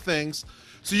AOL things."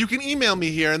 So you can email me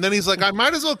here. And then he's like, I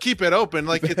might as well keep it open.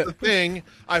 Like, it's the thing.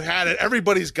 I've had it.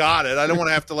 Everybody's got it. I don't want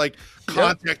to have to like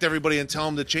contact everybody and tell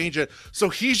them to change it. So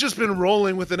he's just been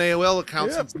rolling with an AOL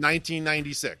account since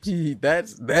 1996.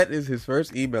 That is his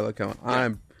first email account. Yeah.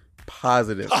 I'm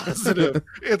positive. It's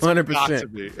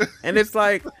 100%. And it's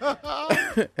like,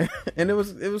 and it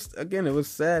was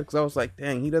sad because I was like,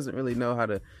 dang, he doesn't really know how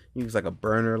to use like a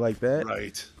burner like that.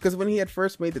 Right. Because when he had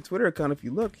first made the Twitter account, if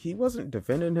you look, he wasn't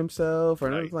defending himself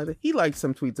or anything like that. He liked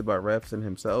some tweets about refs and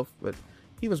himself, but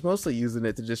he was mostly using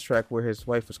it to just track where his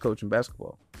wife was coaching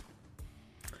basketball.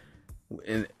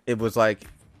 And it was like,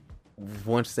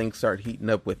 once things start heating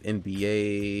up with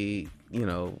NBA,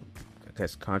 I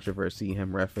guess controversy,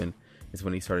 him reffing, is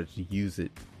when he started to use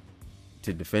it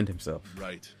to defend himself.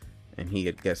 Right. And he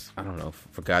had, I don't know,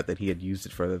 forgot that he had used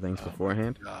it for other things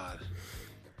beforehand. God.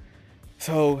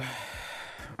 So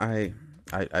I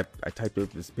typed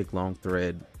up this big long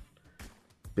Twitter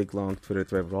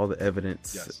thread with all the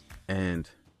evidence. Yes. And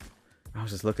I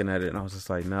was just looking at it and I was just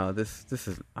like, no, this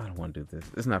is, I don't want to do this.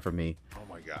 It's not for me. Oh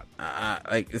my God.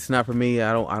 It's not for me.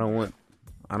 I don't want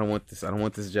this. I don't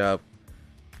want this job.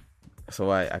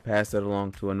 So I passed it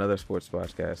along to another sports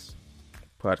podcast,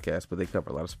 but they cover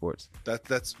a lot of sports.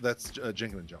 That's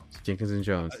Jenkins and Jones. Jenkins and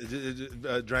Jones.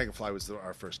 Dragonfly was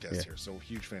our first guest here, so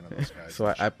huge fan of those guys.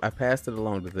 So I passed it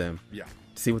along to them. Yeah.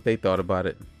 To see what they thought about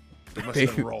it. They must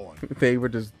have been rolling. They were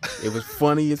just, it was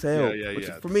funny as hell.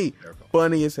 Yeah. For me,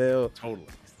 funny as hell. Totally.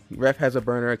 Ref has a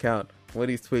burner account. What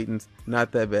he's tweeting,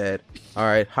 not that bad. All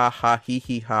right, ha ha, hee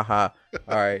hee, ha ha.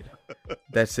 All right,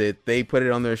 that's it. They put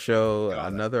it on their show.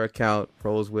 Another account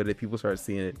rolls with it. People start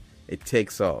seeing it. It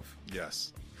takes off.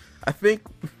 Yes. I think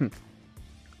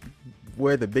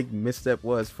where the big misstep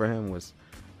was for him was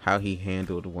how he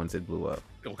handled once it blew up.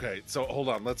 Okay, so hold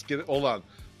on. Let's get it. Hold on.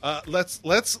 Let's.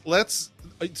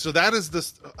 So that is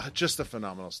this just a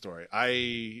phenomenal story.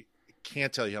 I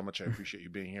can't tell you how much I appreciate you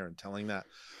being here and telling that.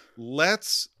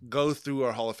 Let's go through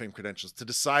our Hall of Fame credentials to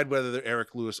decide whether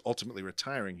Eric Lewis ultimately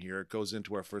retiring here goes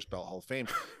into our first ballot Hall of Fame.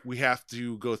 We have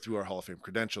to go through our Hall of Fame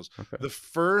credentials. Okay. The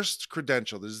first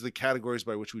credential, this is the categories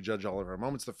by which we judge all of our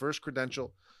moments. The first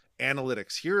credential,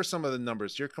 analytics. Here are some of the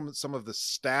numbers. Here come some of the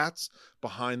stats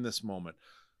behind this moment.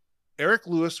 Eric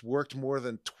Lewis worked more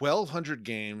than 1,200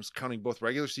 games, counting both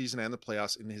regular season and the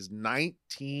playoffs, in his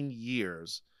 19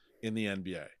 years in the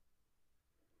NBA.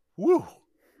 Woo!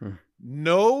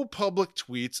 No public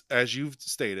tweets, as you've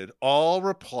stated, all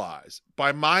replies.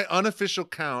 By my unofficial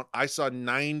count, I saw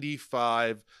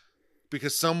 95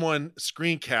 because someone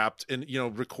screen capped and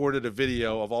recorded a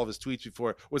video of all of his tweets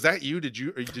before. Was that you? Did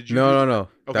you? No.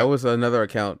 Okay. That was another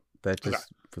account that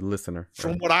just for the listener.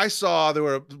 From what I saw, there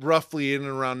were roughly in and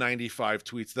around 95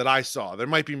 tweets that I saw. There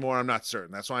might be more. I'm not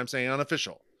certain. That's why I'm saying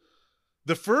unofficial.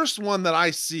 The first one that I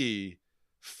see,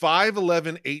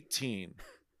 5/11/18.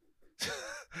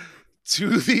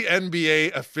 To the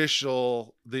NBA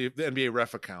official, the NBA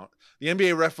ref account. The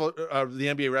NBA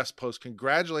refs post,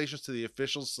 congratulations to the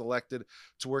officials selected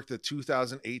to work the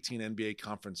 2018 NBA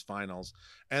Conference Finals.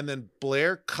 And then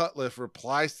Blair Cutcliffe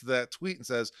replies to that tweet and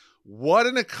says, what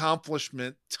an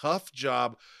accomplishment, tough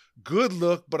job, good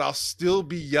look, but I'll still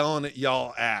be yelling at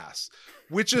y'all ass.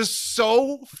 Which is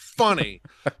so funny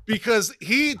because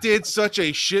he did such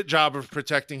a shit job of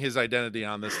protecting his identity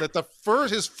on this that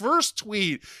his first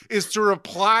tweet is to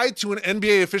reply to an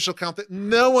NBA official account that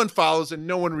no one follows and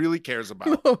no one really cares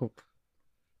about. No.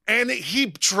 And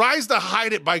he tries to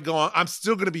hide it by going, I'm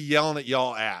still going to be yelling at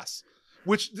y'all ass.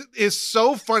 Which is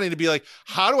so funny to be like,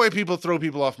 how do people throw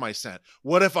people off my scent?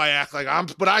 What if I act like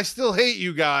but I still hate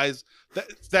you guys?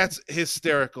 That's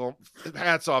hysterical.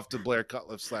 Hats off to Blair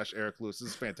Cutcliffe / Eric Lewis. This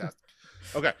is fantastic.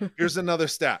 Okay, here's another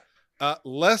stat.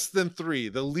 Less than 3.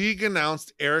 The league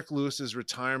announced Eric Lewis's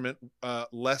retirement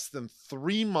less than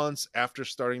 3 months after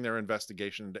starting their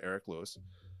investigation into Eric Lewis,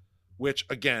 which,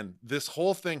 again, this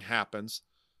whole thing happens.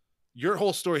 Your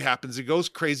whole story happens. It goes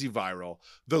crazy viral.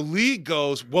 The league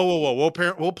goes, whoa.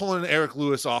 We'll pull in Eric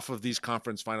Lewis off of these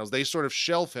conference finals. They sort of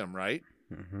shelf him, right?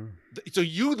 Mm-hmm. So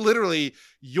you literally,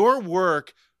 your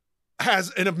work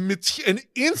has an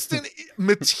instant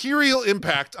material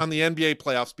impact on the NBA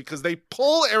playoffs because they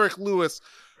pull Eric Lewis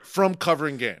from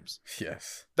covering games.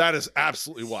 Yes. That is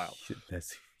absolutely wild.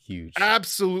 That's huge.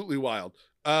 Absolutely wild.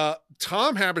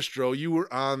 Tom Haberstroh, you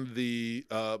were on the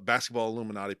Basketball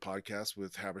Illuminati podcast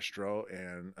with Haberstroh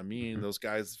and Amin. Mm-hmm. Those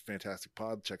guys, fantastic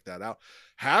pod. Check that out.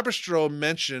 Haberstroh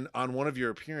mentioned on one of your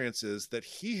appearances that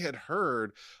he had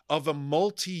heard of a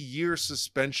multi-year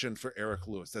suspension for Eric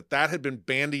Lewis, that had been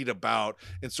bandied about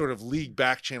in sort of league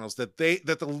back channels, that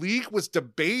the league was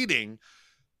debating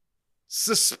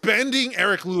suspending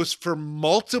Eric Lewis for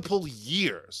multiple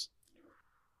years.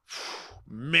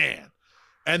 Man.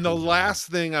 And the last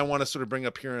thing I want to sort of bring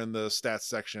up here in the stats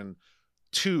section,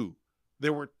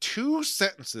 there were 2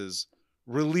 sentences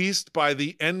released by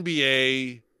the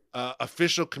NBA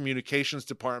official communications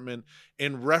department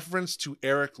in reference to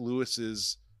Eric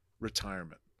Lewis's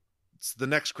retirement. It's the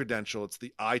next credential. It's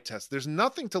the eye test. There's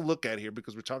nothing to look at here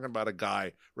because we're talking about a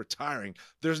guy retiring.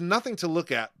 There's nothing to look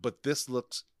at, but this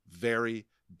looks very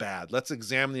bad. Let's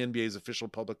examine the NBA's official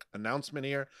public announcement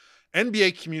here.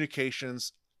 NBA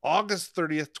Communications, August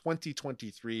 30th,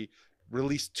 2023,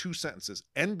 released 2 sentences.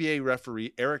 NBA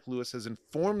referee Eric Lewis has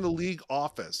informed the league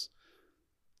office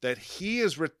that he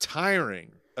is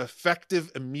retiring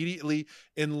effective immediately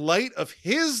in light of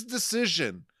his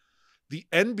decision. The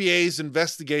NBA's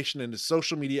investigation into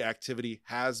social media activity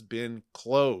has been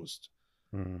closed.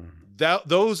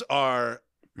 Those are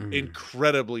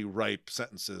incredibly ripe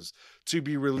sentences to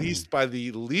be released by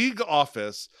the league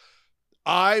office.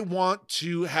 I want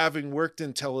to, having worked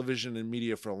in television and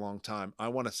media for a long time, I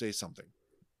want to say something.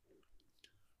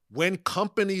 When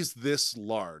companies this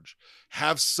large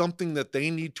have something that they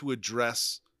need to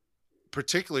address,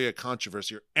 particularly a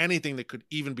controversy or anything that could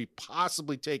even be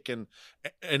possibly taken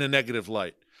in a negative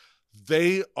light,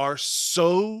 they are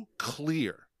so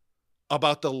clear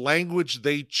about the language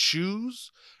they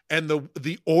choose and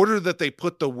the order that they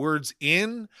put the words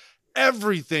in.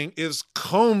 Everything is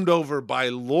combed over by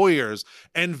lawyers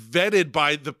and vetted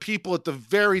by the people at the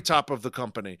very top of the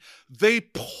company. They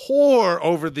pore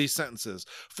over these sentences.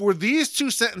 For these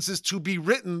 2 sentences to be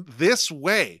written this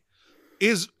way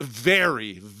is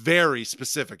very, very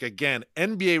specific. Again,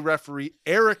 NBA referee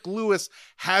Eric Lewis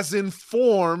has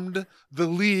informed the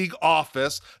league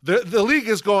office. The league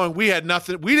is going, we had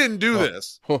nothing. We didn't do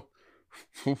this.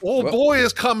 Old boy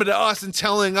is coming to us and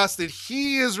telling us that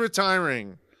he is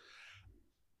retiring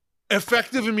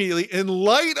effective immediately in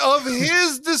light of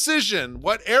his decision.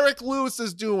 What Eric Lewis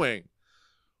is doing,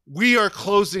 we are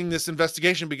closing this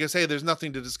investigation because, hey, there's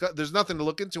nothing to discuss. There's nothing to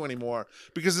look into anymore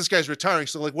because this guy's retiring.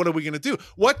 So, like, what are we going to do?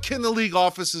 What can the league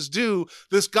offices do?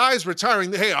 This guy's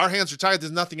retiring. Hey, our hands are tied.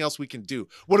 There's nothing else we can do.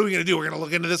 What are we going to do? We're going to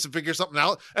look into this and figure something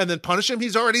out and then punish him.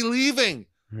 He's already leaving.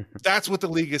 That's what the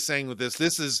league is saying with this.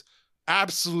 This is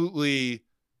absolutely,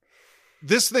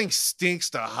 this thing stinks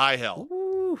to high hell.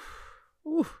 Ooh.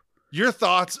 Your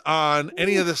thoughts on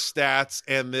any of the stats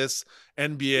and this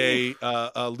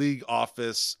NBA league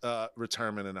office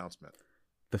retirement announcement?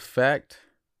 The fact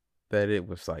that it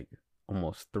was like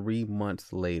almost 3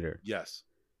 months later. Yes.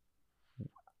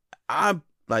 I'm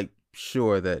like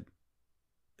sure that,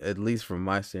 at least from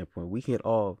my standpoint, we had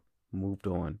all moved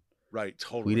on. Right.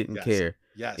 Totally. We didn't care.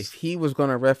 Yes. If he was going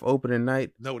to ref opening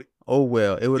night, nobody. Oh,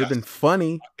 well, it would have been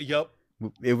funny. Yep.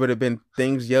 It would have been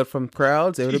things yelled from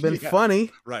crowds. It would have been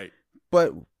funny. Right.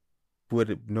 But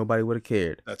nobody would have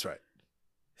cared. That's right.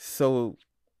 So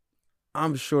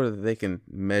I'm sure that they can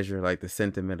measure like the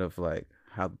sentiment of like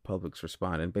how the public's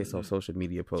responding based on social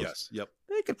media posts. Yes. Yep.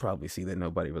 They could probably see that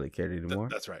nobody really cared anymore.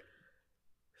 That's right.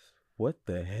 What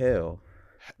the hell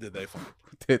did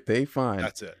they find?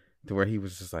 That's it. To where he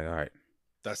was just like, all right.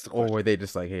 That's the question. Or were they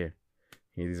just like, here,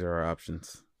 these are our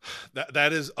options.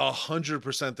 That is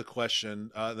 100% the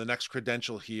question. The next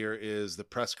credential here is the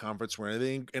press conference where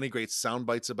any great sound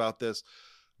bites about this.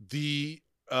 The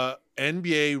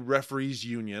NBA Referees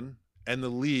Union and the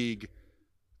league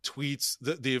tweets,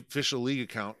 the official league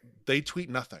account, they tweet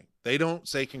nothing. They don't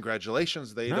say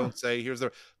congratulations. They don't say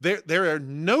there are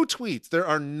no tweets. There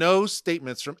are no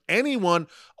statements from anyone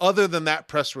other than that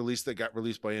press release that got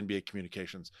released by NBA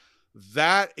Communications.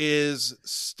 That is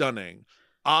stunning.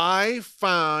 I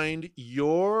find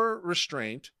your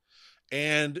restraint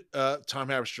and Tom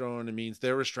Haberstone and Means,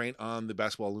 their restraint on the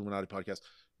Basketball Illuminati podcast.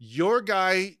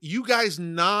 You guys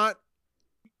not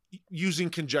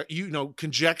using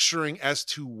conjecturing as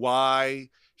to why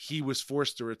he was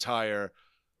forced to retire.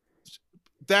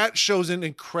 That shows an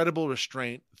incredible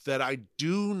restraint that I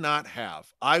do not have.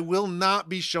 I will not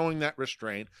be showing that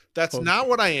restraint. That's not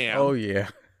what I am. Oh, yeah.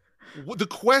 The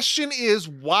question is,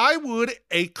 why would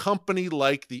a company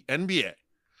like the NBA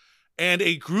and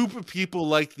a group of people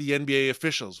like the NBA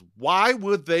officials, why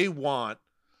would they want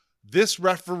this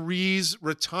referee's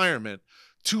retirement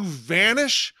to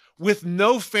vanish with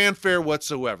no fanfare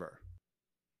whatsoever?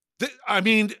 I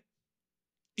mean,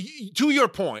 to your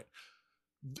point,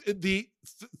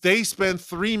 they spend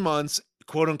 3 months,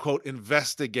 quote unquote,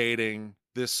 investigating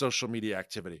this social media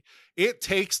activity. It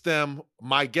takes them,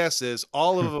 my guess is,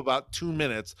 all of about 2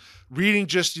 minutes reading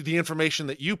just the information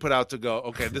that you put out to go,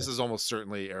 okay, this is almost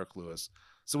certainly Eric Lewis.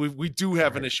 So we do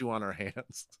have an issue on our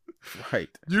hands. Right.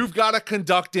 You've got to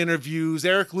conduct interviews.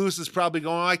 Eric Lewis is probably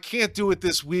going, I can't do it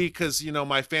this week because,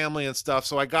 my family and stuff.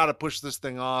 So I got to push this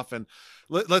thing off and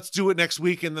let's do it next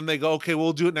week. And then they go, okay,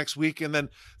 we'll do it next week. And then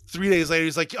 3 days later,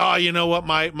 he's like, oh, you know what?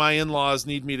 My in-laws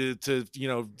need me to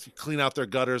clean out their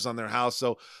gutters on their house.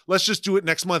 So let's just do it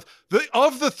next month.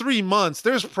 Of the 3 months,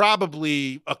 there's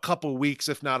probably a couple weeks,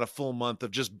 if not a full month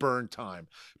of just burn time.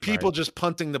 People just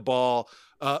punting the ball,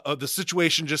 the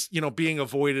situation just, being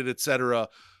avoided, etc.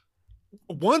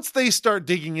 Once they start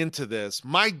digging into this,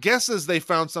 my guess is they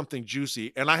found something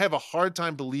juicy, and I have a hard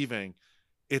time believing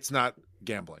it's not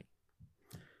gambling.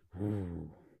 Ooh.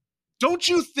 Don't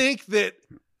you think that?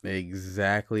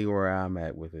 Exactly where I'm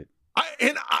at with it.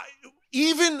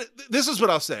 This is what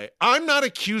I'll say. I'm not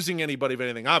accusing anybody of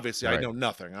anything. Obviously, Right. I know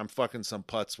nothing. I'm fucking some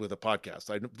putz with a podcast.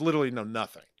 I literally know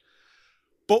nothing.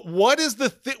 But what is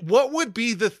what would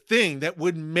be the thing that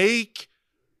would make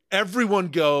everyone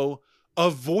go,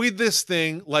 avoid this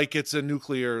thing like it's a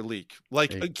nuclear leak?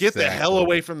 Like, get the hell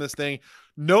away from this thing.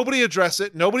 Nobody address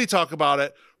it. Nobody talk about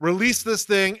it. Release this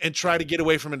thing and try to get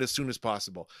away from it as soon as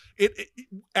possible.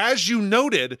 As you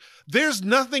noted, there's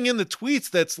nothing in the tweets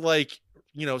that's like,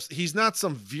 he's not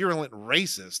some virulent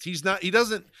racist.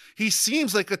 He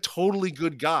seems like a totally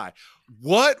good guy.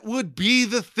 What would be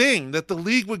the thing that the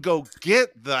league would go,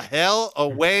 get the hell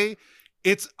away?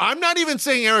 I'm not even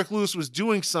saying Eric Lewis was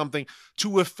doing something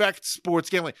to affect sports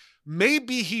gambling.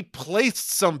 Maybe he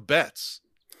placed some bets.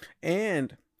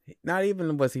 And not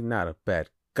even was he not a bad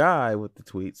guy with the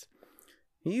tweets.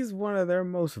 He's one of their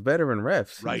most veteran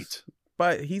refs. Right.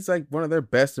 But he's like one of their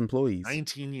best employees.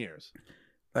 19 years.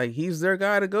 Like, he's their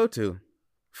guy to go to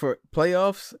for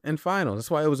playoffs and finals.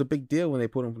 That's why it was a big deal when they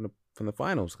put him from the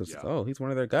finals, because he's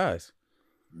one of their guys.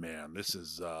 Man, this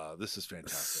is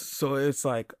fantastic. So it's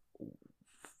like,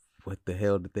 what the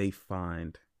hell did they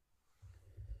find?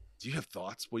 Do you have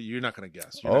thoughts? Well, you're not going to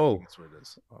guess. Guess what it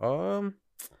is.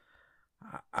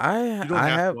 I don't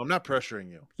have to. I'm not pressuring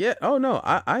you. Yeah. Oh no.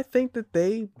 I think that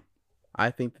they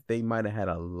might have had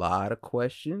a lot of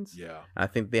questions. Yeah. I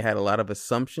think they had a lot of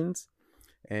assumptions,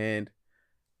 and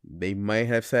they might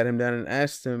have sat him down and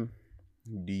asked him,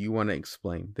 do you want to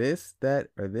explain this, that,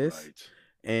 or this? Right.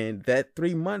 And that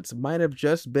 3 months might have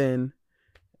just been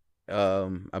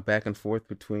a back and forth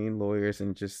between lawyers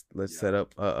and just let's set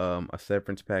up a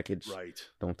severance package. Right.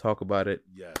 Don't talk about it.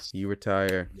 Yes. You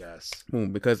retire. Yes.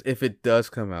 Boom. Because if it does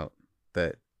come out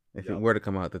that it were to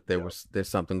come out that there's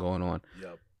something going on,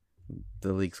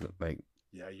 the league's like,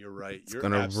 yeah, you're right. It's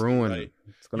gonna ruin. Right.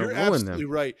 It's gonna You're ruin absolutely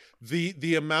them. right.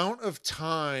 The amount of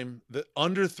time that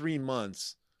under 3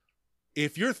 months,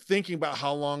 if you're thinking about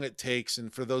how long it takes,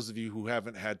 and for those of you who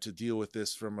haven't had to deal with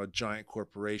this from a giant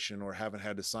corporation or haven't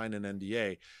had to sign an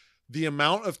NDA, the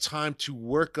amount of time to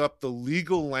work up the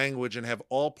legal language and have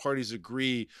all parties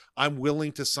agree, I'm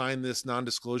willing to sign this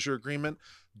non-disclosure agreement,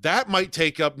 that might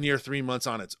take up near 3 months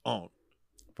on its own.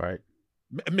 Right.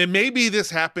 Maybe this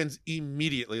happens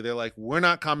immediately. They're like, we're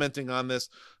not commenting on this.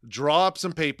 Draw up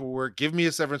some paperwork. Give me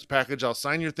a severance package. I'll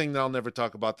sign your thing. Then I'll never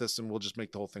talk about this, and we'll just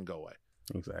make the whole thing go away.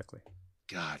 Exactly.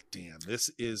 God damn, this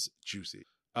is juicy.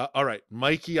 All right,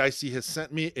 Mikey, I see, has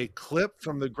sent me a clip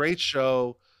from the great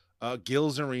show,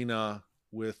 Gil's Arena,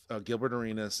 with Gilbert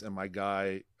Arenas and my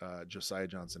guy, Josiah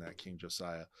Johnson at King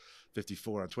Josiah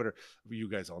 54 on Twitter. You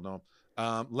guys all know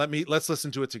him. Let's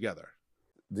listen to it together.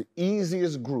 The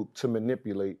easiest group to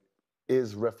manipulate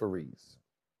is referees.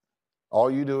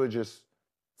 All you do is just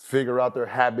figure out their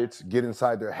habits, get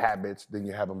inside their habits, then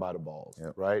you have them by the balls,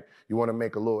 right? You want to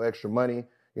make a little extra money.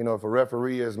 If a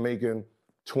referee is making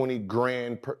 20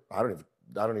 grand per,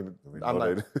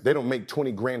 they don't make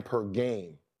 20 grand per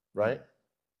game, right?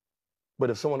 But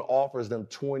if someone offers them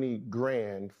 20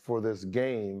 grand for this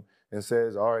game and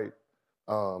says, all right,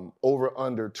 over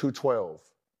under 212,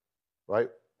 right?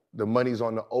 The money's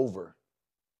on the over.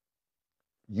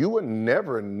 You would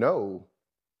never know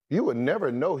he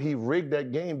rigged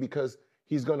that game because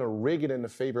he's going to rig it in the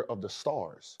favor of the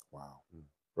Stars. Wow.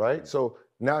 Right? So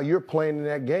now you're playing in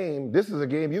that game. This is a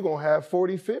game you're going to have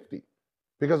 40-50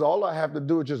 because all I have to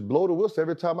do is just blow the whistle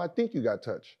every time I think you got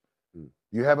touched.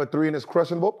 You have a 3 and it's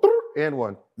crushing the ball, and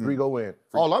 1. 3 go in.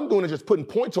 All I'm doing is just putting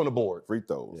points on the board. Free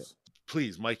throws.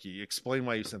 Please, Mikey, explain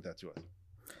why you sent that to us.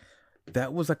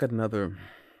 That was like another,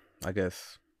 I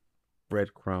guess,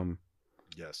 breadcrumb.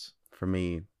 Yes. For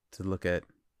me to look at,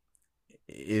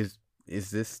 is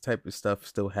this type of stuff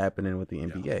still happening with the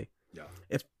NBA? Yeah.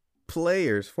 If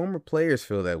former players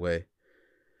feel that way,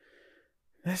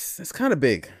 that's kind of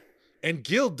big. And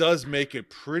Gil does make a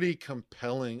pretty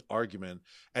compelling argument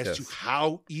as to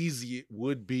how easy it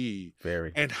would be.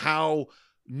 Very. And how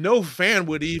no fan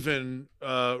would even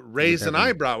raise an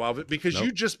eyebrow of it, because Nope.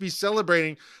 you'd just be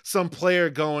celebrating some player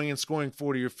going and scoring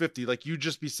 40 or 50. Like, you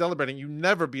just be celebrating. You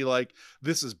never be like,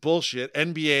 this is bullshit.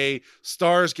 NBA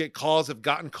stars have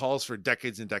gotten calls for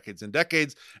decades and decades and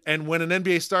decades. And when an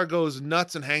NBA star goes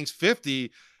nuts and hangs 50,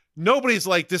 nobody's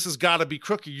like, this has got to be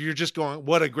crooked. You're just going,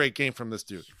 what a great game from this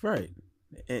dude. Right.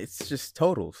 It's just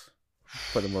totals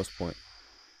for the most part.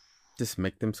 Just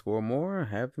make them score more,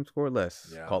 have them score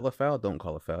less. Yeah. Call a foul, don't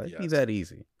call a foul. It'd be that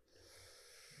easy.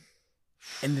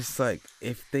 And it's like,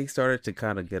 if they started to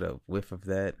kind of get a whiff of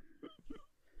that,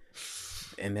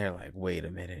 and they're like, wait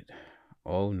a minute.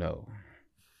 Oh, no.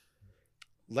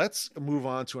 Let's move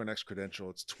on to our next credential.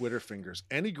 It's Twitter fingers.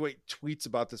 Any great tweets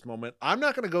about this moment? I'm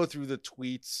not going to go through the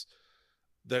tweets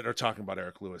that are talking about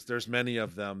Eric Lewis. There's many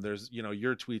of them. There's,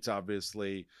 your tweets,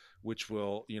 obviously, which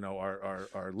will,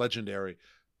 are legendary.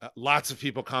 Lots of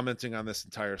people commenting on this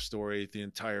entire story,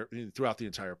 throughout the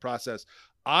entire process.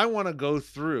 I want to go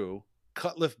through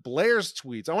Cutliff Blair's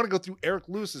tweets. I want to go through Eric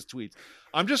Lewis's tweets.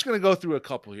 I'm just going to go through a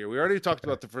couple here. We already talked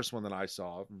about the first one that I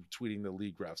saw, tweeting the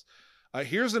league refs.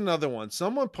 Here's another one.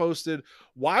 Someone posted,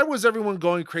 why was everyone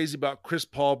going crazy about Chris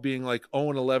Paul being like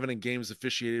 0-11 in games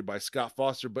officiated by Scott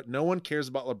Foster, but no one cares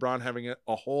about LeBron having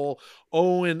a whole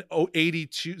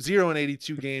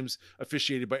 0-82 games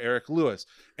officiated by Eric Lewis?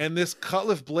 And this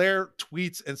Cutliff Blair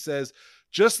tweets and says,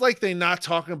 just like they not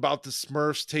talking about the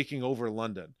Smurfs taking over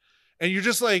London. And you're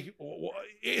just like,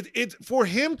 it for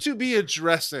him to be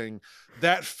addressing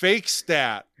that fake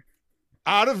stat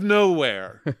out of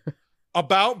nowhere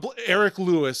about Eric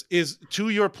Lewis is, to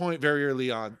your point very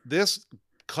early on, this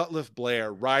Cutliff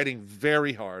Blair riding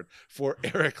very hard for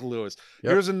Eric Lewis.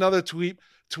 Yep. Here's another tweet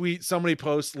somebody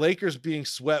posts, Lakers being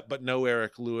swept but no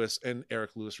Eric Lewis, and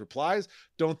Eric Lewis replies,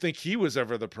 don't think he was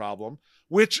ever the problem,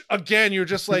 which again, you're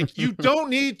just like, you don't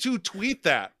need to tweet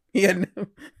that. Yeah.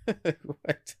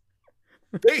 What?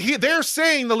 They're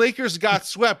saying the Lakers got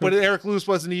swept, but Eric Lewis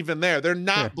wasn't even there. They're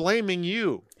not blaming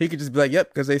you. He could just be like, yep,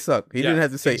 because they suck. He didn't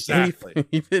have to say anything.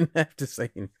 He didn't have to say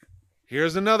anything.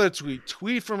 Here's another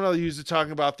tweet from another user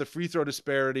talking about the free throw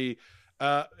disparity.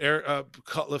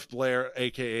 Cutliff Blair,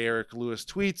 a.k.a. Eric Lewis,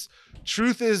 tweets,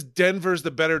 truth is Denver's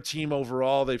the better team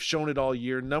overall. They've shown it all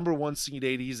year. Number 1 seed,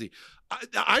 8 easy.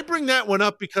 I bring that one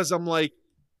up because I'm like,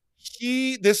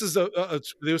 this was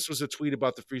a tweet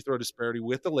about the free throw disparity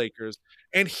with the Lakers,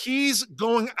 and he's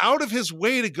going out of his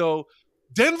way to go,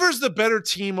 Denver's the better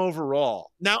team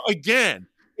overall. Now, again,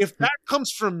 if that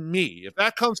comes from me, if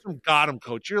that comes from Gotham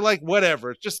Coach, you're like, whatever,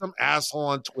 it's just some asshole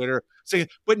on Twitter saying,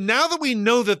 but now that we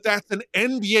know that that's an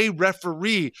NBA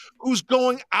referee who's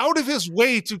going out of his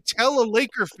way to tell a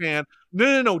Laker fan,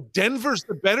 no, Denver's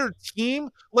the better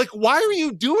team. Like, why are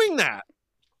you doing that?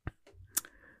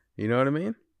 You know what I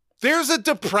mean? There's a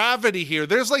depravity here.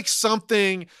 There's like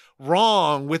something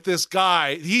wrong with this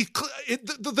guy.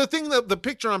 The thing that the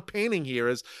picture I'm painting here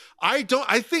is, I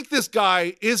think this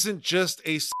guy isn't just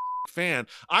a fan.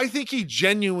 I think he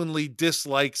genuinely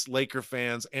dislikes Laker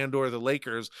fans and or the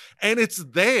Lakers, and it's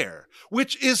there,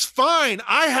 which is fine.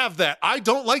 I have that. I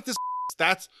don't like this.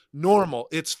 That's normal.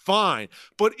 It's fine.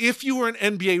 But if you were an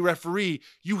NBA referee,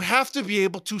 you have to be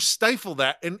able to stifle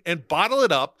that and bottle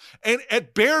it up. And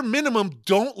at bare minimum,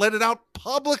 don't let it out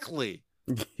publicly.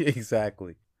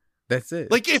 Exactly. That's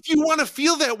it. Like, if you want to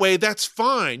feel that way, that's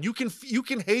fine. You can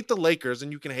hate the Lakers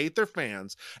and you can hate their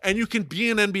fans and you can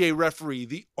be an NBA referee.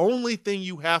 The only thing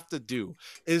you have to do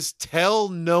is tell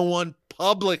no one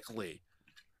publicly.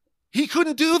 He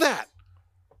couldn't do that.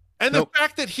 And the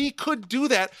fact that he could do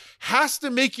that has to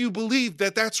make you believe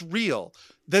that that's real.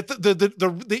 That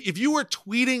if you were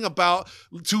tweeting about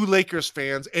two Lakers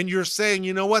fans and you're saying,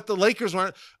 you know what, the Lakers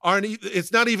aren't,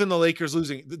 it's not even the Lakers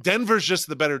losing. Denver's just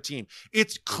the better team.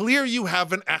 It's clear you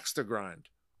have an axe to grind.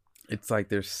 It's like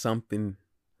there's something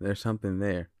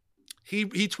there. He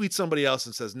tweets somebody else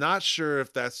and says, not sure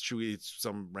if that's true. It's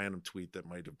some random tweet that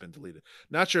might have been deleted.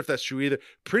 Not sure if that's true either.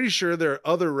 Pretty sure there are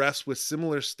other refs with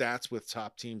similar stats with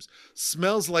top teams.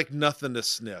 Smells like nothing to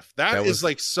sniff. That is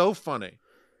like so funny.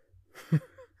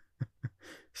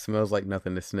 Smells like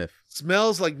nothing to sniff.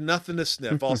 Smells like nothing to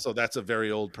sniff. Also, that's a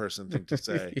very old person thing to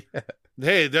say. Yeah.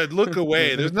 Hey, look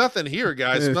away. There's nothing here,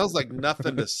 guys. Smells like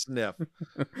nothing to sniff.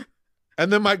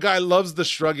 And then my guy loves the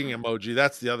shrugging emoji.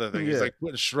 That's the other thing. He's like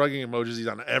putting shrugging emojis. He's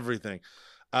on everything.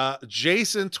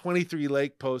 Jason 23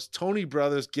 Lake post, Tony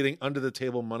Brothers getting under the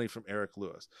table money from Eric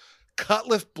Lewis.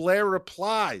 Cutliff Blair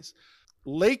replies,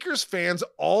 Lakers fans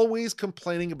always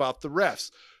complaining about the refs.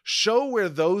 Show where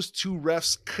those two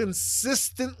refs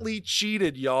consistently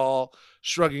cheated, y'all.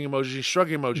 Shrugging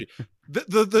emoji.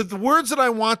 The words that I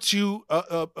want to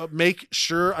make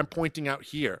sure I'm pointing out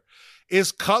here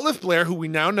is Cutliff Blair, who we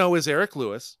now know is Eric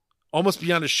Lewis, almost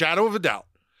beyond a shadow of a doubt,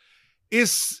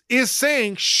 is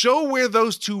saying, show where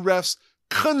those two refs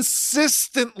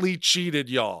consistently cheated,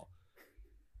 y'all.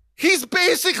 He's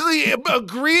basically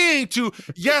agreeing to,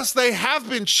 yes, they have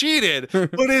been cheated,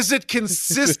 but is it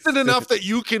consistent enough that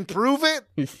you can prove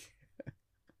it?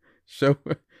 Show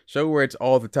where it's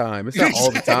all the time. It's not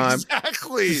all the time.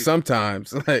 Exactly.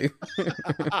 Sometimes. Like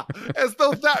as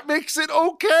though that makes it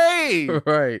okay.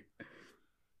 Right.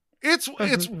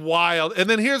 It's wild. And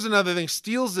then here's another thing.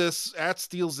 Steals this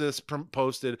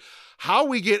posted how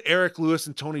we get Eric Lewis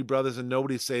and Tony Brothers and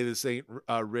nobody say this ain't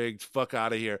rigged. Fuck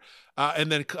out of here.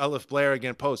 And then Cutliff Blair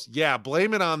again posts, yeah,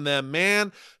 blame it on them,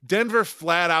 man. Denver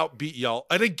flat out beat y'all.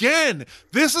 And again,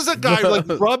 this is a guy like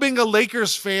rubbing a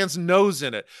Lakers fan's nose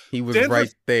in it. He was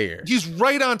right there. He's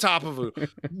right on top of it.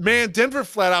 Man, Denver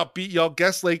flat out beat y'all.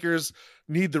 Guess Lakers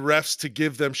need the refs to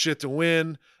give them shit to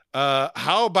win.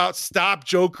 How about stop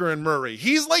Joker and Murray?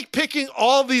 He's like picking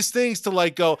all these things to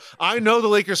like go, I know the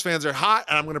Lakers fans are hot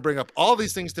and I'm going to bring up all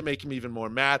these things to make him even more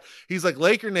mad. He's like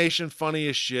Laker Nation, funny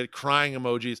as shit, crying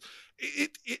emojis.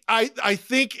 I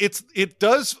think it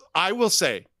does. I will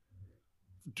say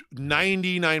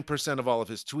 99% of all of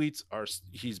his tweets are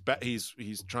he's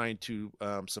trying to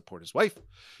support his wife.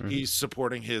 Mm-hmm. He's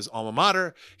supporting his alma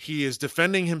mater. He is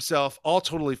defending himself, all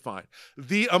totally fine.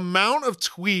 The amount of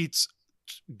tweets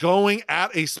going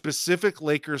at a specific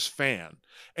Lakers fan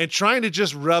and trying to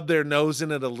just rub their nose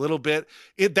in it a little bit,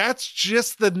 that's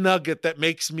just the nugget that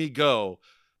makes me go,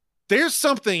 there's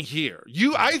something here.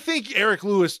 I think Eric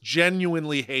Lewis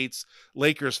genuinely hates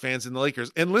Lakers fans and the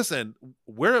Lakers. And listen,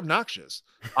 we're obnoxious.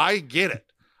 I get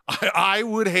it. I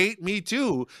would hate me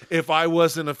too if I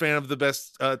wasn't a fan of the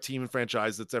best team and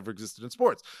franchise that's ever existed in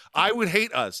sports. I would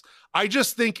hate us. I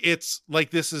just think it's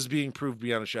like this is being proved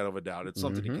beyond a shadow of a doubt. It's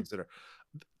something to consider.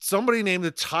 Somebody named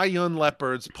the Tyun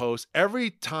Leopards post,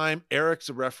 every time Eric's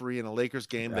a referee in a Lakers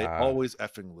game, they always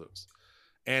effing lose.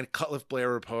 And Cutliff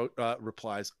Blair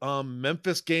replies,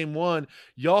 Memphis game 1,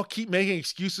 y'all keep making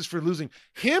excuses for losing.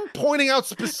 Him pointing out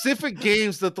specific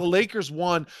games that the Lakers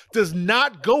won does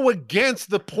not go against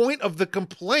the point of the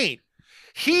complaint.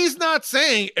 He's not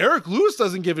saying Eric Lewis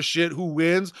doesn't give a shit who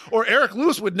wins or Eric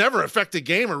Lewis would never affect a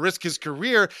game or risk his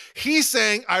career. He's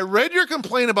saying, I read your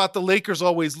complaint about the Lakers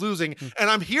always losing, and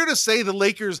I'm here to say the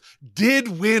Lakers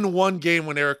did win one game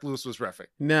when Eric Lewis was reffing.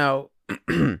 Now,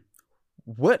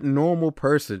 what normal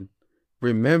person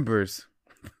remembers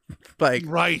like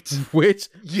which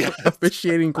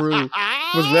officiating crew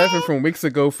was reffing from weeks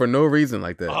ago for no reason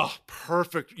like that? Oh,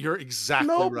 perfect. You're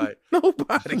exactly right.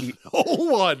 Nobody. No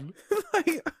one.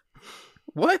 Like,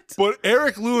 what? But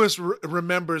Eric Lewis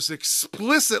remembers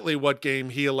explicitly what game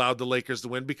he allowed the Lakers to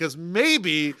win because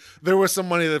maybe there was some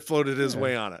money that floated his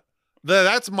way on it.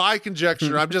 That's my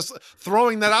conjecture. I'm just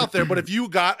throwing that out there. But if you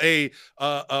got an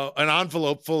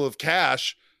envelope full of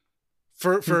cash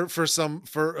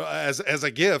as a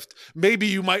gift, maybe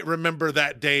you might remember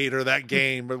that date or that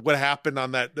game or what happened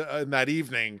on that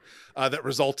evening that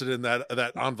resulted in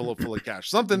that envelope full of cash.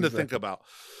 Something to think about.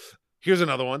 Here's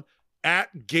another one.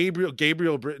 At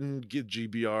Gabriel Britton,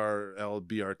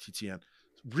 GBRLBRTTN,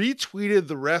 retweeted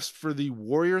the refs for the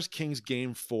Warriors Kings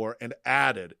game 4 and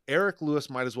added, Eric Lewis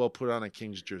might as well put on a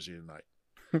Kings jersey tonight.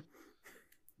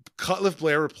 Cutliff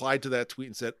Blair replied to that tweet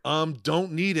and said,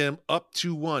 don't need him, up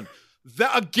 2-1.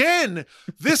 Again,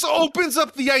 this opens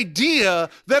up the idea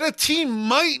that a team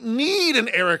might need an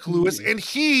Eric Lewis, and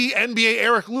NBA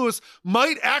Eric Lewis,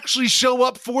 might actually show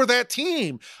up for that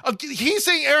team. He's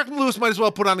saying Eric Lewis might as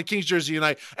well put on a Kings jersey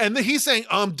tonight, and then he's saying,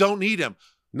 don't need him.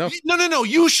 No.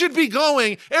 You should be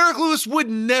going. Eric Lewis would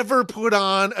never put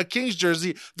on a Kings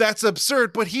jersey. That's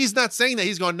absurd, but he's not saying that.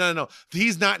 He's going, no.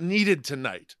 He's not needed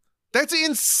tonight. That's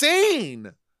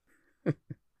insane.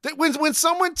 That when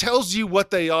someone tells you what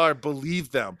they are,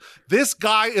 believe them. This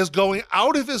guy is going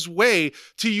out of his way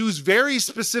to use very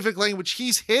specific language.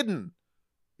 He's hidden.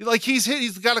 Like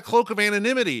he's got a cloak of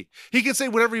anonymity. He can say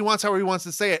whatever he wants, however he wants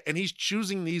to say it, and he's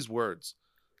choosing these words.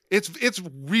 It's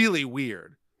really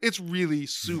weird. It's really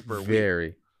super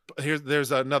weird.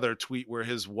 There's another tweet where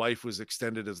his wife was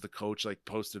extended as the coach, like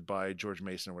posted by George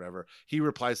Mason or whatever. He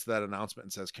replies to that announcement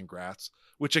and says, congrats,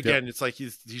 which again, It's like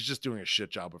he's just doing a shit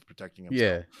job of protecting himself.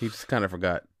 Yeah. He just kind of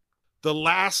forgot. The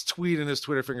last tweet in his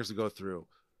Twitter fingers to go through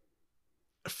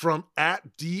from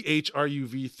at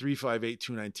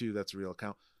DHRUV358292. That's a real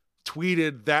account.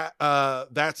 Tweeted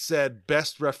that said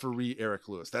best referee Eric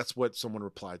Lewis. That's what someone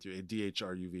replied to, a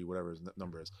DHRUV, whatever his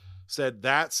number is. Said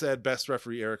best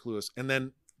referee Eric Lewis. And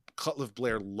then Cutliff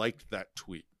Blair liked that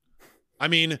tweet. I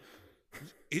mean,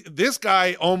 this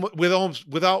guy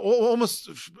without almost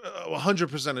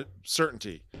 100%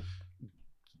 certainty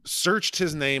searched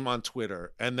his name on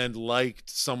Twitter and then liked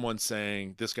someone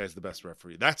saying this guy's the best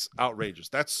referee. That's outrageous.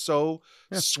 That's so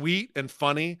sweet and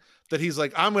funny that he's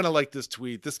like, I'm going to like this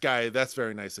tweet. This guy, that's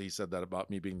very nice that he said that about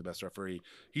me being the best referee.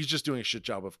 He's just doing a shit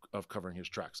job of covering his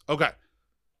tracks. Okay.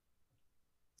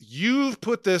 You've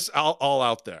put this all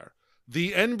out there.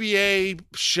 The NBA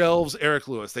shelves Eric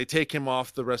Lewis. They take him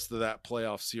off the rest of that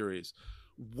playoff series.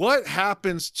 What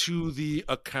happens to the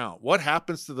account? What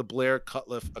happens to the Blair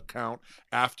Cutcliffe account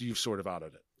after you've sort of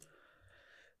outed it?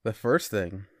 The first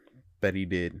thing that he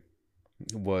did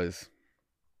was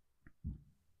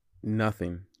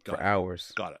nothing for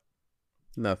hours. Got it.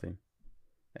 Nothing.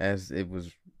 As it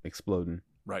was exploding.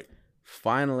 Right.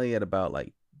 Finally, at about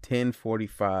like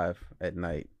 10:45 at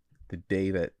night, the day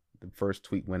that the first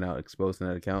tweet went out exposing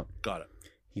that account. Got it.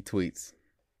 He tweets,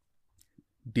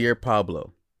 "Dear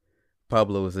Pablo."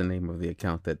 Pablo is the name of the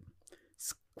account that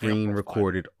screen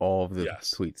recorded all of the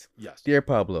tweets. Yes. "Dear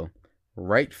Pablo,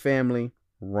 right family,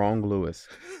 wrong Lewis.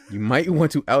 You might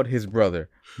want to out his brother,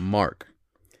 Mark.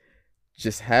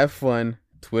 Just have fun.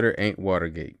 Twitter ain't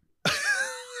Watergate."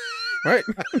 Right?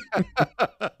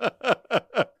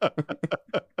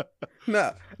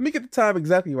 Nah, let me get the time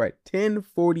exactly right.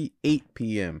 10:48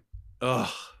 p.m.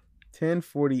 Ugh.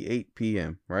 10:48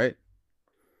 p.m. Right?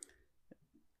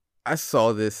 I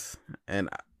saw this and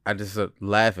I just started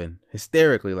laughing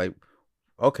hysterically. Like,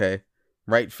 okay,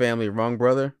 right family, wrong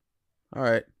brother. All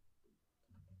right,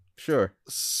 sure.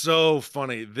 So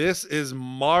funny. This is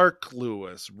Mark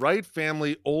Lewis, right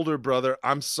family, older brother.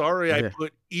 I'm sorry I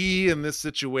put E in this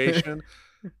situation.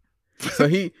 So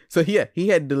he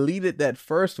had deleted that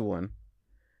first one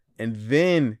and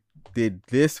then did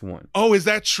this one. Oh, is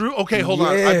that true? Okay, hold on.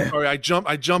 I'm sorry. I jumped.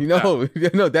 No,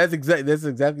 that's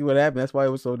exactly what happened. That's why it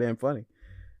was so damn funny.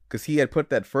 Because he had put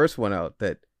that first one out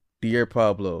that, "Dear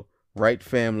Pablo, right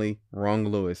family, wrong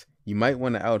Lewis. You might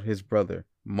want to out his brother,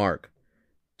 Mark.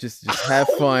 Just have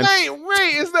fun.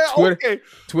 Wait, is that okay?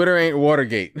 Twitter ain't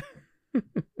Watergate."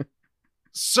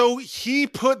 So he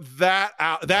put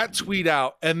that tweet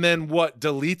out, and then what?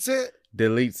 Deletes it?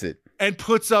 Deletes it. And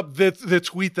puts up the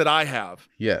tweet that I have.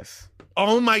 Yes.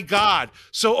 Oh my God.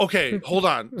 So, okay, hold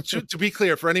on. To be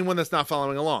clear, for anyone that's not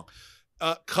following along,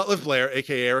 Cutcliffe Blair,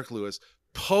 aka Eric Lewis,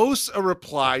 posts a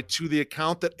reply to the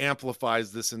account that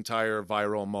amplifies this entire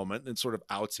viral moment and sort of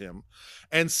outs him,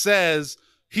 and says,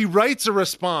 he writes a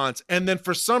response and then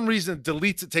for some reason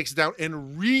deletes it, takes it down,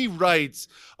 and rewrites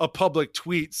a public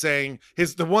tweet saying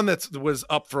the one that was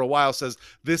up for a while says,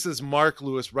 "This is Mark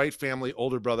Lewis, right family,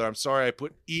 older brother. I'm sorry I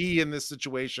put E in this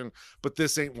situation, but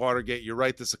this ain't Watergate. You're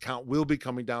right. This account will be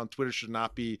coming down. Twitter should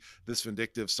not be this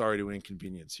vindictive. Sorry to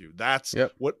inconvenience you." That's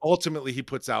what ultimately he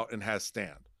puts out and has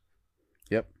stand.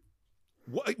 Yep.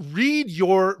 Read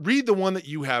the one that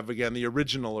you have again, the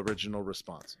original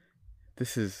response.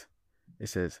 It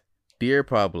says, "Dear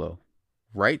Pablo,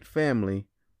 right family,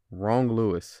 wrong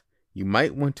Lewis. You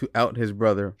might want to out his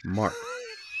brother, Mark.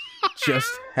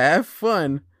 Just have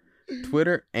fun.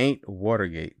 Twitter ain't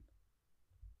Watergate."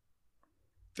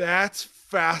 That's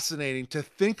fascinating to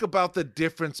think about the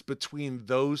difference between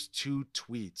those two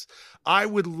tweets. I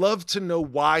would love to know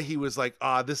why he was like,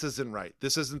 this isn't right.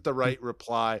 This isn't the right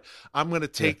reply. I'm going to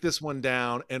take this one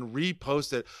down and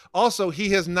repost it. Also,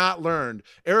 he has not learned.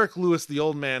 Eric Lewis, the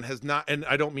old man, has not, and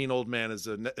I don't mean old man as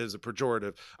a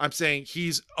pejorative. I'm saying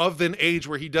he's of an age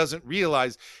where he doesn't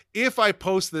realize if I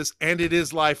post this and it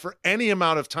is live for any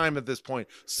amount of time at this point,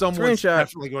 someone's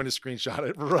definitely going to screenshot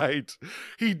it. Right.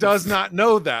 He does not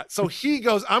know that. So he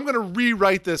goes, I'm going to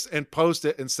rewrite this and post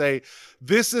it and say,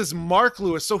 "This is Mark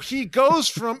Lewis." So he goes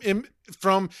from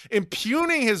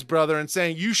impugning his brother and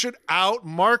saying, "You should out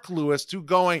Mark Lewis," to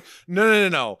going,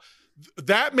 no.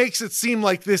 That makes it seem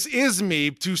like this is me,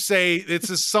 to say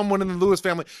this is someone in the Lewis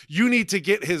family. You need to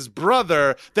get his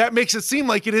brother. That makes it seem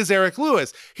like it is Eric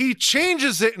Lewis. He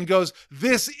changes it and goes,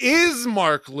 "This is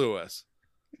Mark Lewis."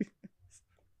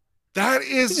 That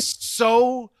is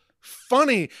so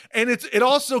funny. And it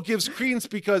also gives credence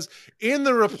because in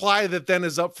the reply that then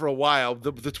is up for a while,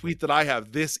 the tweet that I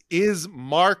have, "This is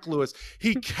Mark Lewis,"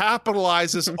 he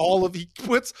capitalizes he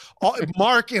puts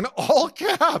Mark in all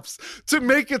caps to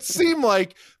make it seem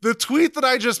like the tweet that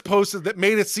I just posted that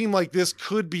made it seem like this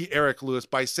could be Eric Lewis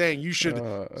by saying you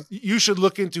should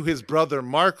look into his brother,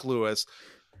 Mark Lewis.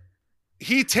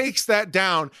 He takes that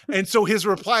down, and so his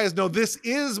reply is, "No, this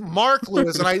is Mark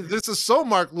Lewis, and this is so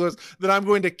Mark Lewis that I'm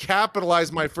going to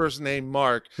capitalize my first name,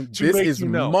 Mark, to this make is you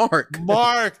know." Mark.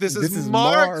 This is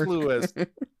Mark Lewis.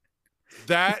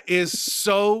 That is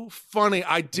so funny.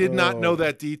 I did not know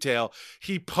that detail.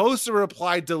 He posts a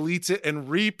reply, deletes it, and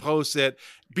reposts it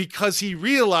because he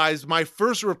realized my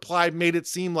first reply made it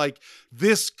seem like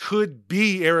this could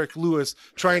be Eric Lewis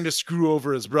trying to screw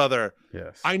over his brother.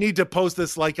 Yes. I need to post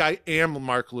this like I am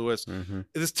Mark Lewis. Mm-hmm.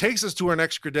 This takes us to our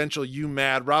next credential. You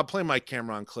mad? Rob, play my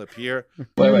camera on clip here. You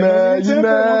mad.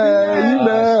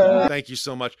 Thank you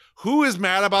so much. Who is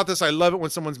mad about this? I love it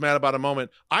when someone's mad about a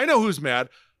moment. I know who's mad.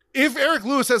 If Eric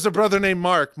Lewis has a brother named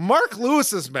Mark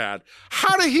Lewis is mad.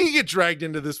 How did he get dragged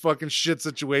into this fucking shit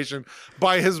situation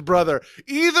by his brother?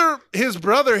 Either his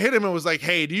brother hit him and was like,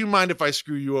 hey, do you mind if I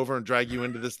screw you over and drag you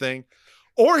into this thing?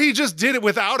 Or he just did it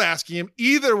without asking him.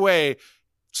 Either way,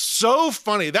 so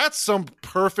funny. That's some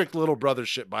perfect little brother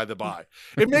shit, by the by.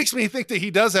 It makes me think that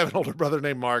he does have an older brother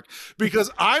named Mark,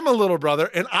 because I'm a little brother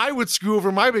and I would screw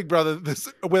over my big brother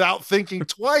without thinking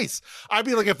twice. I'd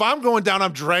be like, if I'm going down,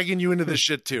 I'm dragging you into this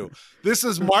shit too. This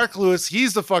is Mark Lewis.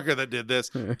 He's the fucker that did this.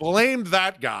 Blamed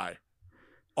that guy.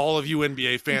 All of you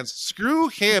NBA fans, screw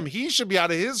him. He should be out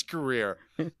of his career.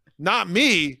 Not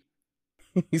me.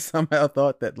 He somehow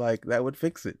thought that like that would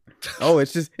fix it. Oh,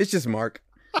 it's just Mark.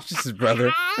 It's just his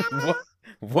brother.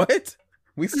 What?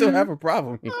 We still have a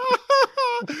problem here.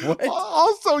 What?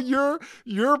 Also,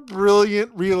 your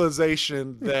brilliant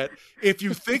realization that if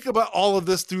you think about all of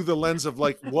this through the lens of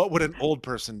like, what would an old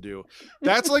person do?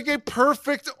 That's like a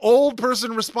perfect old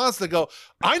person response to go,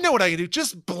 I know what I can do.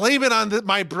 Just blame it on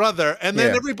my brother, and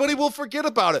then everybody will forget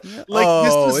about it.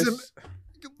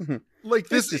 Like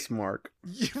this is Mark.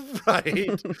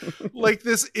 Right. Like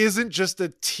this isn't just a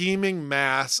teeming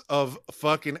mass of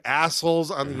fucking assholes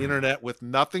on the internet with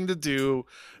nothing to do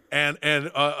and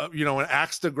an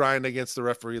axe to grind against the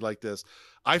referee like this.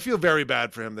 I feel very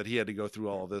bad for him that he had to go through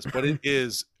all of this, but it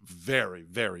is very,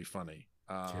 very funny.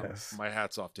 Yes. My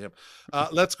hat's off to him.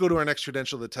 Let's go to our next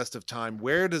credential, the test of time.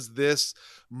 Where does this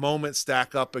moment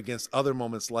stack up against other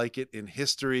moments like it in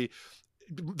history?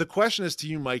 The question is to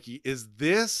you, Mikey, is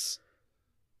this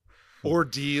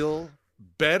ordeal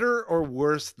better or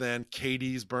worse than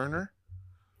KD's burner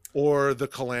or the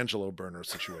Colangelo burner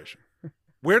situation?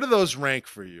 Where do those rank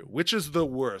for you? Which is the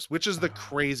worst? Which is the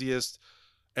craziest?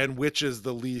 And which is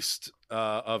the least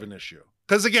of an issue?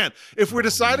 Because again, if we're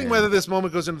deciding whether this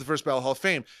moment goes into the first ballot Hall of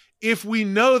Fame, if we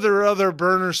know there are other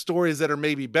burner stories that are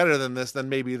maybe better than this, then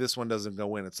maybe this one doesn't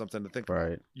go in. It's something to think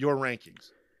about. Your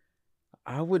rankings.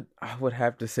 I would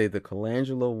have to say the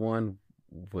Colangelo one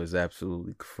was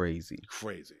absolutely crazy.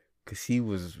 Crazy. Because he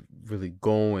was really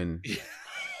going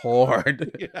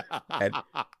hard at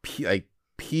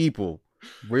people,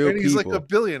 real and he's people. Like a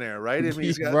billionaire, right? I mean,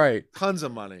 he's got tons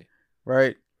of money.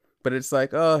 Right. But it's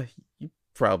like, oh, you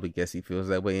probably guess he feels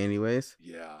that way anyways.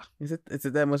 Yeah. Is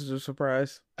it that much of a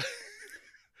surprise?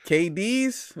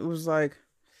 KD's, it was like,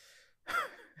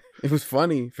 it was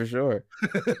funny for sure.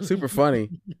 Super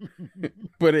funny.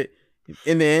 But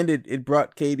in the end, it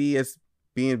brought KD as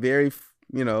being very,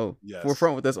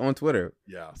 forefront with us on Twitter.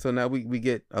 Yeah. So now we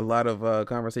get a lot of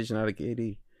conversation out of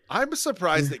KD. I'm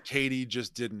surprised that KD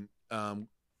just didn't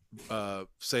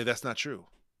say that's not true.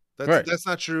 That's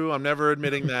not true. I'm never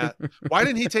admitting that. Why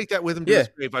didn't he take that with him to his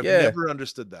grave? I've never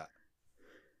understood that.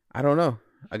 I don't know.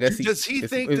 I guess does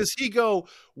he go?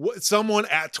 Someone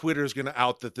at Twitter is going to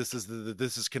out that this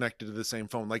is connected to the same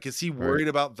phone? Like, is he worried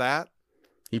about that?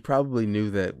 He probably knew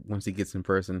that once he gets in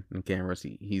person and cameras,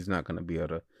 he's not going to be able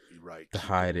to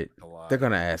hide it. They're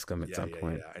going to ask him at some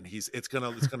point. Yeah. And it's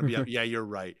going to be, yeah, you're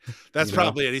right. That's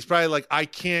probably it. He's probably like, I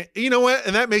can't, you know what?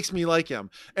 And that makes me like him.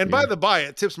 And by the by,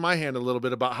 it tips my hand a little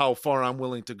bit about how far I'm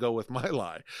willing to go with my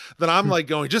lie. That I'm like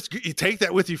going, just you take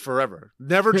that with you forever.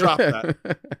 Never drop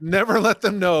that. Never let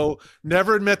them know.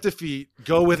 Never admit defeat.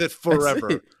 Go with it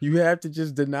forever. You have to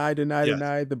just deny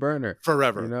the burner.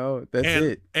 Forever. That's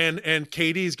it. And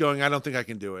Katie's going, I don't think I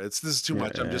can do it. This is too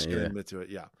much. I'm just going to admit to it.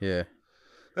 Yeah. Yeah.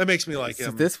 That makes me like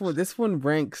him. This one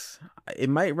ranks. It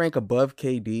might rank above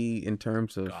KD in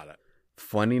terms of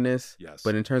funniness. Yes.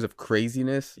 But in terms of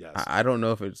craziness, yes. I don't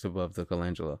know if it's above the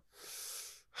Colangelo.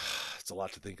 It's a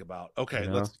lot to think about. Okay,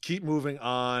 let's keep moving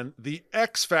on. The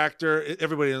X Factor.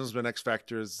 Everybody knows what X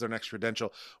Factor is. Their next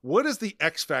credential. What is the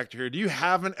X Factor here? Do you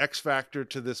have an X Factor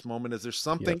to this moment? Is there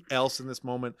something else in this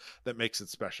moment that makes it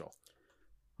special?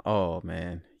 Oh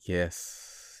man,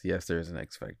 yes, there is an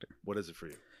X Factor. What is it for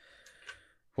you?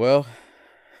 Well,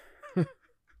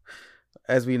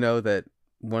 as we know that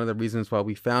one of the reasons why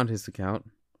we found his account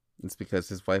is because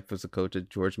his wife was a coach at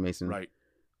George Mason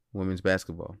women's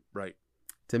basketball. Right.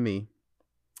 To me,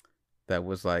 that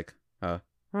was like a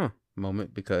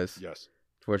moment because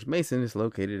George Mason is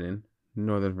located in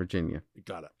Northern Virginia. You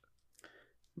got it.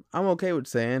 I'm okay with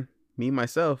saying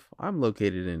myself, I'm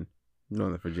located in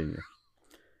Northern Virginia.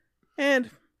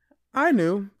 And I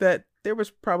knew that there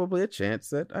was probably a chance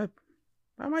that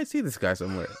I might see this guy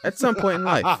somewhere at some point in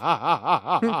life.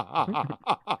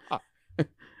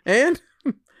 And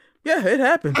yeah, it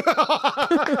happened.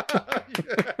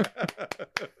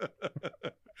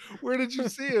 Where did you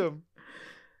see him?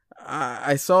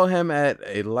 I saw him at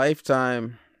a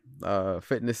Lifetime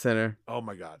fitness center. Oh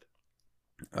my God.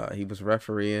 He was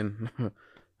refereeing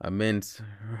a men's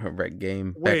rec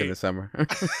game back in the summer.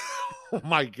 Oh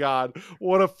my God.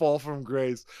 What a fall from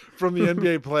grace from the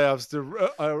NBA playoffs to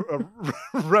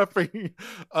repping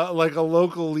like a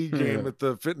local league game at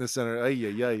the fitness center.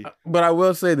 Ay. But I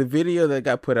will say the video that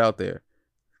got put out there,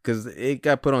 because it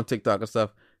got put on TikTok and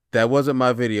stuff, that wasn't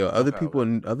my video. Other people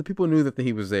knew that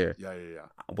he was there. Yeah.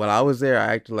 When I was there,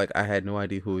 I acted like I had no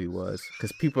idea who he was,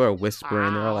 because people are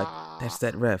whispering. They're all like, "That's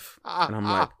that ref," and I'm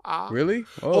like, "Really?"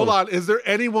 Oh. Hold on. Is there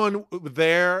anyone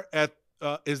there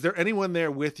is there anyone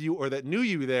there with you or that knew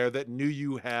you there that knew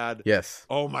you had? Yes.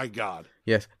 Oh my God.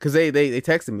 Yes, because they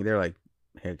texted me. They're like,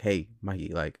 "Hey,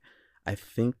 Mikey, like, I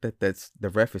think that's the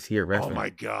ref is here reffing." Oh my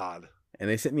God. And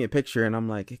they sent me a picture, and I'm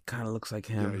like, it kind of looks like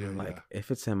him. Yeah, I'm like,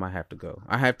 if it's him, I have to go.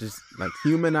 I have to like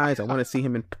humanize. I want to see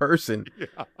him in person.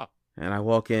 Yeah. And I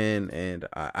walk in, and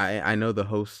I know the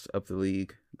host of the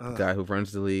league, the guy who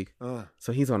runs the league.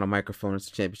 So he's on a microphone. It's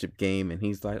a championship game, and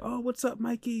he's like, "Oh, what's up,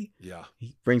 Mikey?" Yeah.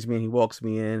 He brings me in. He walks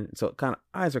me in. So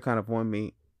eyes are kind of on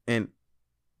me, and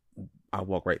I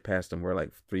walk right past him. We're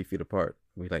like 3 feet apart.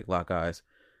 We like lock eyes.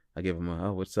 I give him a,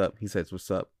 "Oh, what's up?" He says,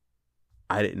 "What's up?"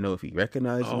 I didn't know if he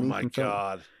recognized me. Oh my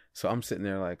God. So I'm sitting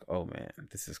there like, oh man,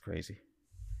 this is crazy.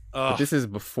 But this is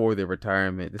before the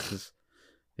retirement. This is,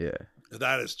 yeah.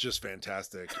 That is just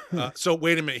fantastic. So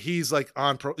wait a minute. He's like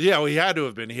on well, he had to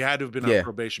have been. He had to have been on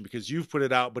probation because you've put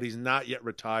it out, but he's not yet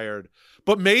retired.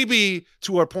 But maybe,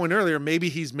 to our point earlier, maybe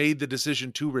he's made the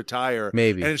decision to retire.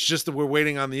 Maybe. And it's just that we're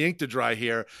waiting on the ink to dry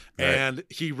here. Right. And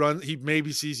he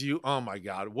maybe sees you. Oh my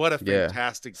God. What a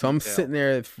fantastic So I'm detail. sitting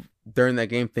there during that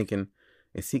game thinking,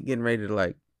 is he getting ready to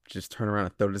like just turn around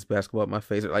and throw this basketball at my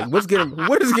face? Like, what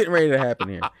is getting ready to happen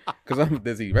here? Because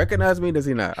does he recognize me? Does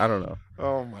he not? I don't know.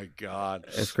 Oh my God.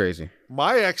 It's crazy.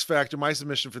 My X Factor, my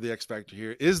submission for the X Factor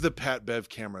here is the Pat Bev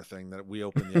camera thing that we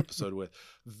opened the episode with.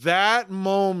 That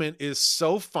moment is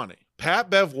so funny. Pat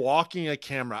Bev walking a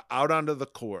camera out onto the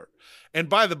court. And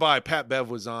by the by, Pat Bev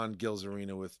was on Gil's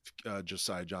Arena with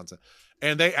Josiah Johnson.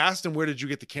 And they asked him, where did you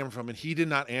get the camera from? And he did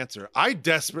not answer. I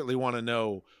desperately want to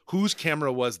know whose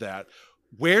camera was that?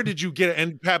 Where did you get it?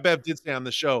 And Pat Bev did say on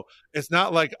the show, it's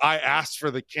not like I asked for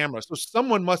the camera. So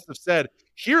someone must have said,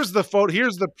 here's the photo,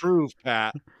 here's the proof,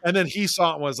 Pat. And then he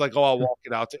saw it and was like, oh, I'll walk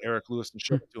it out to Eric Lewis and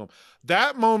show it to him.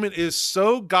 That moment is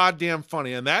so goddamn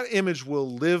funny. And that image will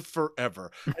live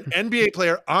forever. An NBA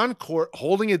player on court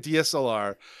holding a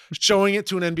DSLR, showing it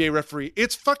to an NBA referee.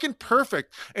 It's fucking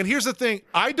perfect. And here's the thing.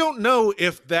 I don't know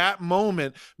if that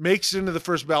moment makes it into the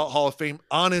first ballot Hall of Fame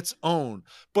on its own,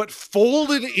 but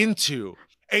folded into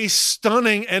a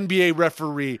stunning NBA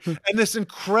referee and this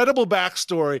incredible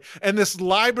backstory and this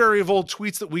library of old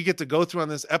tweets that we get to go through on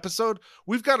this episode,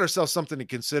 we've got ourselves something to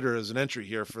consider as an entry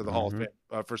here for the Hall of Fame,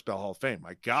 first ballot Hall of Fame.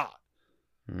 My God.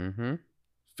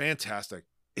 Fantastic.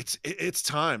 It's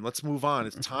time. Let's move on.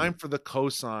 It's time for the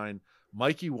cosign.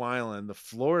 Mikey Wyllin, the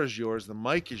floor is yours. The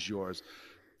mic is yours.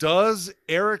 Does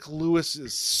Eric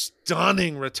Lewis's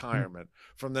stunning retirement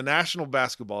from the National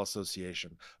Basketball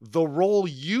Association, the role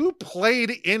you played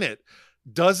in it,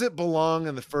 does it belong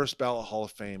in the first ballot Hall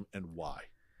of Fame, and why?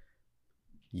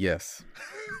 Yes,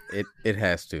 it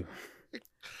has to.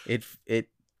 It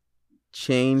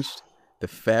changed the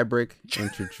fabric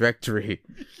and trajectory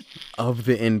of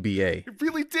the NBA. It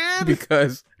really did.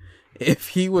 Because if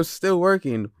he was still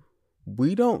working,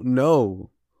 we don't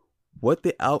know what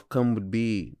the outcome would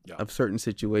be of certain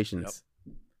situations.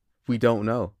 We don't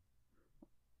know.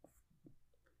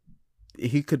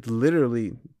 He could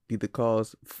literally be the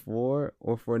cause for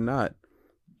or for not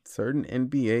certain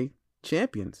NBA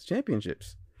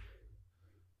championships.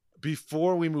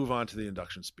 Before we move on to the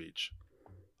induction speech,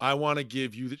 I want to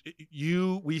give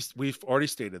we've already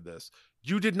stated this.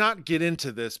 You did not get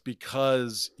into this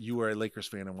because you were a Lakers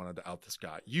fan and wanted to out this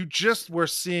guy. You just were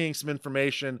seeing some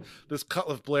information. This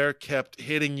Cutcliffe Blair kept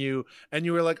hitting you, and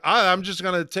you were like, I'm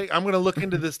going to look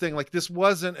into this thing. Like, this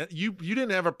wasn't, you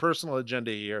didn't have a personal agenda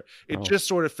here. It just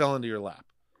sort of fell into your lap.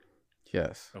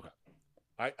 Yes. Okay.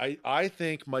 I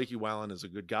think Mikey Wyllin is a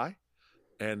good guy.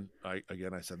 And I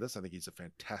said this, I think he's a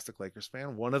fantastic Lakers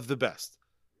fan. One of the best.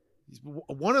 He's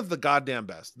one of the goddamn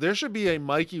best. There should be a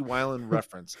Mikey Wyllin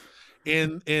reference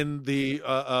in the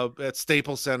at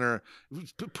Staples Center.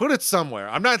 Put it somewhere.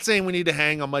 I'm not saying we need to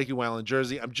hang a Mikey Wyllin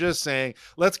jersey. I'm just saying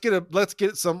let's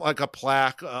get some like a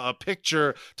plaque, a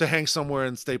picture to hang somewhere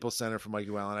in Staples Center for Mikey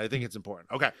Wyllin. I think it's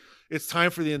important. Okay. It's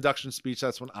time for the induction speech.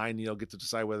 That's when I, Neil, get to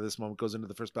decide whether this moment goes into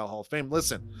the First Ballot Hall of Fame.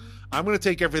 Listen, I'm going to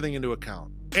take everything into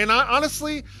account. And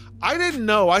honestly, I didn't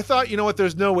know. I thought, you know what,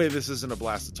 there's no way this isn't a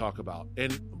blast to talk about.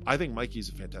 And I think Mikey's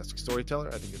a fantastic storyteller.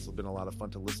 I think it's been a lot of fun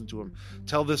to listen to him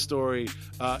tell this story.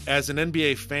 As an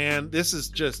NBA fan, this is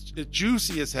just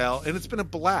juicy as hell, and it's been a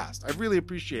blast. I really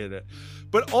appreciated it.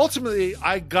 But ultimately,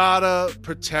 I gotta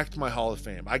protect my Hall of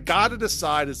Fame. I gotta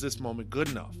decide, is this moment good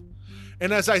enough?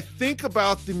 And as I think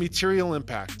about the material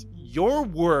impact, your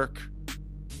work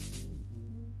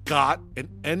got an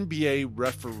NBA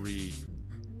referee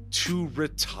to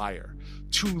retire,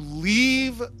 to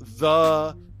leave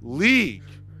the league.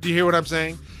 Do you hear what I'm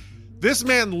saying? This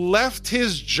man left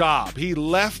his job. He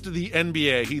left the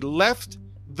NBA. He left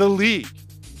the league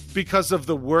because of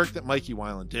the work that Mikey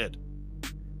Wyllin did.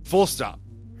 Full stop.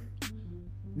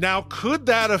 Now, could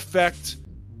that affect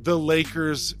the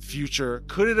Lakers' future?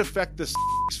 Could it affect the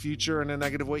future in a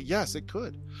negative way? Yes, it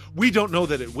could. We don't know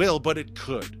that it will, but it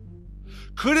could.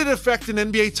 Could it affect an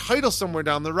NBA title somewhere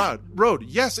down the road?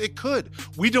 Yes, it could.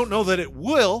 We don't know that it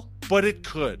will, but it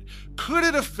could. Could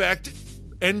it affect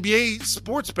NBA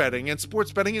sports betting and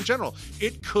sports betting in general?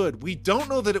 It could. We don't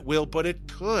know that it will, but it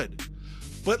could.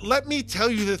 But let me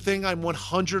tell you the thing I'm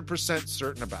 100%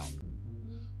 certain about.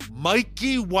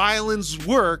 Mikey Wylin's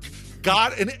work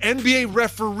got an NBA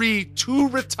referee to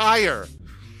retire.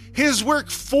 His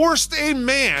work forced a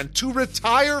man to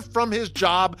retire from his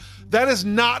job. That is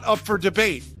not up for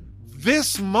debate.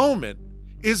 This moment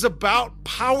is about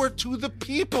power to the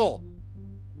people.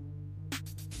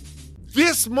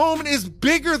 This moment is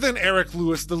bigger than Eric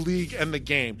Lewis, the league, and the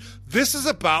game. This is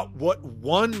about what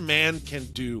one man can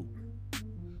do.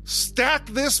 Stack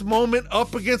this moment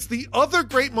up against the other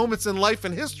great moments in life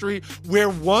and history where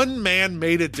one man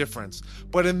made a difference.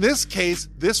 But in this case,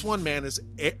 this one man is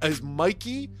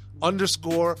Mikey_Wyllin.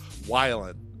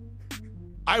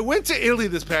 I went to Italy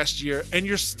this past year, and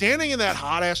you're standing in that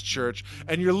hot-ass church,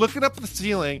 and you're looking up at the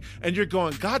ceiling, and you're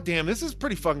going, God damn, this is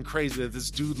pretty fucking crazy that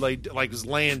this dude is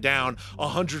laying down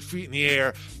 100 feet in the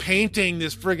air, painting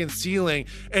this friggin' ceiling,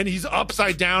 and he's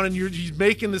upside down, and he's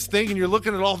making this thing, and you're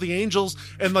looking at all the angels,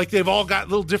 and like they've all got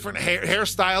little different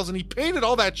hairstyles, and he painted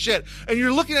all that shit, and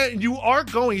you're looking at it, and you are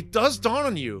going, it does dawn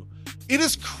on you. It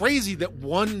is crazy that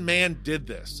one man did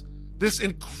this. This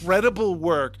incredible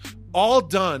work, all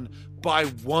done by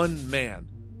one man.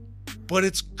 But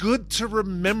it's good to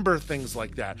remember things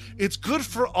like that. It's good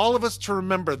for all of us to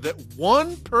remember that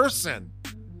one person,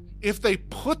 if they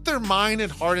put their mind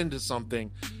and heart into something,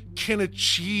 can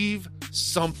achieve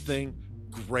something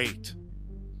great.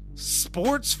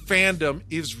 Sports fandom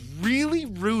is really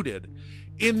rooted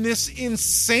in this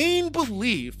insane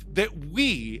belief that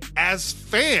we, as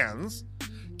fans,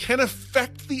 can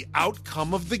affect the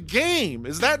outcome of the game.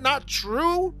 Is that not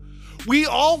true? We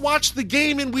all watch the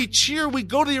game and we cheer. We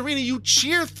go to the arena, you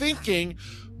cheer thinking,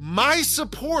 my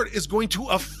support is going to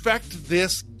affect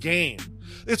this game.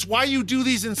 It's why you do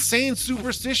these insane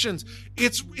superstitions.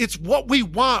 It's what we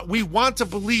want. We want to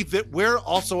believe that we're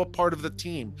also a part of the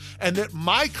team and that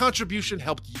my contribution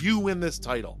helped you win this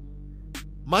title.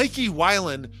 Mikey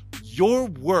Wyllin, your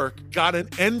work got an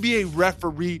NBA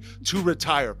referee to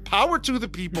retire. Power to the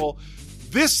people.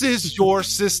 This is your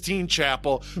Sistine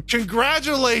Chapel.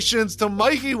 Congratulations to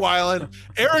Mikey Wyllin,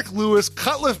 Eric Lewis,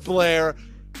 Cutliff Blair,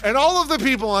 and all of the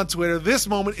people on Twitter. This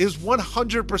moment is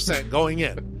 100% going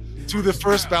in to the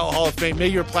First Ballot Hall of Fame. May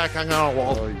your plaque hang on a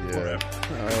wall. Oh, yeah.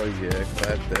 Oh, yeah.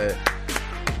 Glad that.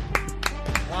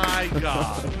 My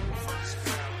God.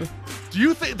 Do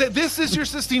you think that this is your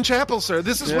Sistine Chapel, sir?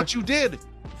 This is what you did.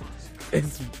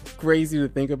 It's crazy to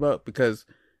think about because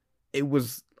it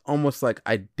was almost like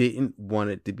I didn't want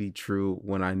it to be true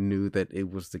when I knew that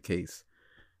it was the case.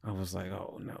 I was like,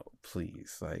 oh no,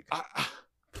 please. Like,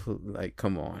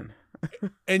 come on.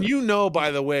 And you know,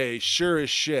 by the way, sure as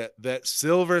shit, that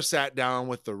Silver sat down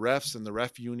with the refs and the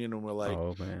ref union and were like,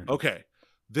 oh, man. Okay,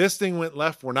 this thing went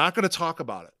left. We're not going to talk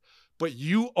about it. But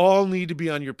you all need to be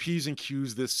on your P's and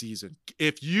Q's this season.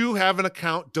 If you have an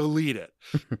account, delete it.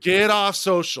 Get off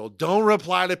social. Don't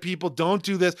reply to people. Don't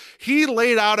do this. He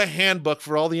laid out a handbook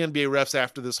for all the NBA refs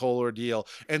after this whole ordeal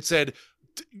and said,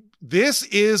 this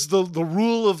is the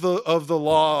rule of the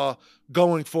law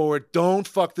going forward. Don't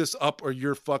fuck this up or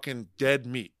you're fucking dead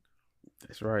meat.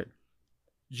 That's right.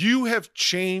 You have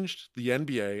changed the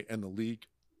NBA and the league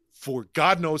for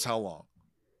God knows how long.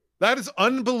 That is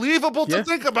unbelievable to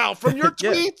think about from your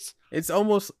tweets. It's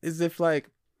almost as if like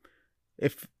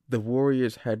if the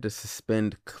Warriors had to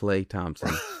suspend Klay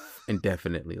Thompson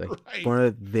indefinitely, like Right. one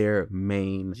of their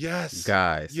main Yes.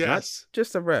 guys, Yes. not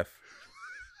just a ref,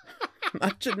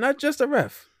 not just a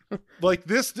ref. Like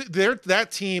this,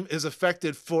 that team is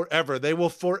affected forever. They will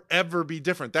forever be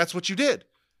different. That's what you did.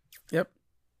 Yep.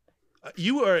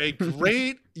 You are a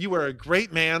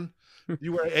great man.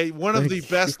 You are one of the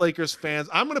best Lakers fans.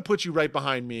 I'm going to put you right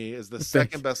behind me as the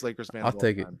second best Lakers fan. I'll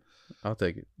take it. I'll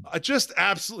take it. Just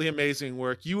absolutely amazing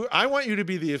work. I want you to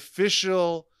be the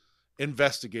official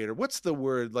investigator. What's the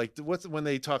word? Like what's when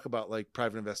they talk about like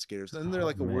private investigators? Isn't there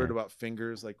like a word about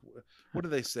fingers? Like what do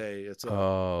they say? It's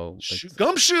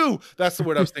gumshoe. That's the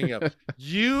word I was thinking of.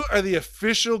 You are the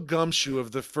official gumshoe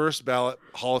of the First Ballot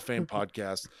Hall of Fame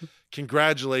podcast.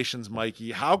 Congratulations,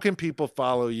 Mikey. How can people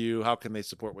follow you? How can they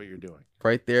support what you're doing?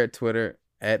 Right there at Twitter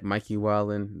at Mikey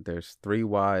Wyllin. There's 3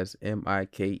 Y's,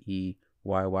 MIKEYYY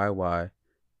 _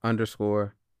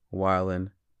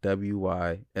 Wyllin,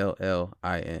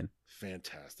 WYLLIN.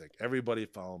 Fantastic. Everybody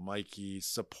follow Mikey.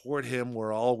 Support him.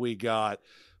 We're all we got.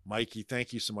 Mikey,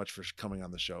 thank you so much for coming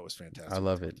on the show. It was fantastic. I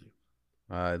love it.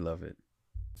 I love it.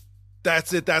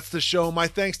 That's it. That's the show. My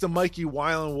thanks to Mikey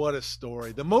Wyllin. What a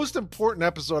story. The most important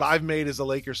episode I've made as a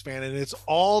Lakers fan, and it's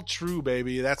all true,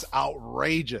 baby. That's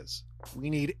outrageous. We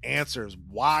need answers.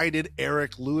 Why did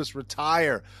Eric Lewis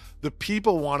retire? The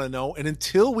people want to know. And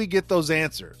until we get those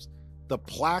answers, the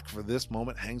plaque for this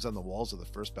moment hangs on the walls of the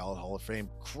First Ballot Hall of Fame.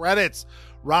 Credits.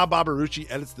 Rob Barbarucci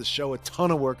edits the show. A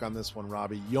ton of work on this one,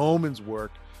 Robbie. Yeoman's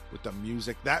work with the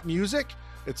music. That music,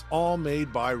 it's all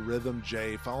made by Rhythm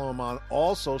J. Follow him on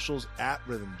all socials at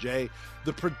Rhythm J.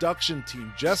 The production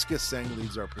team, Jessica Seng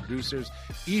leads our producers.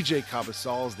 EJ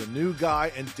Cabasal is the new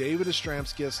guy, and David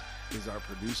Astramskis is our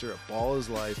producer at Ball is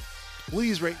Life.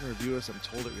 Please rate and review us. I'm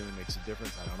told it really makes a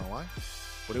difference. I don't know why,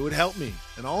 but it would help me.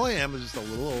 And all I am is just a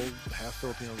little old half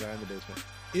Filipino guy in the basement.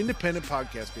 Independent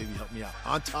podcast, baby, help me out.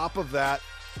 On top of that,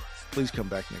 please come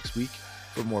back next week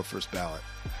for more First Ballot.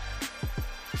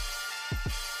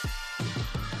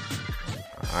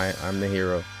 I'm the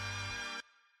hero.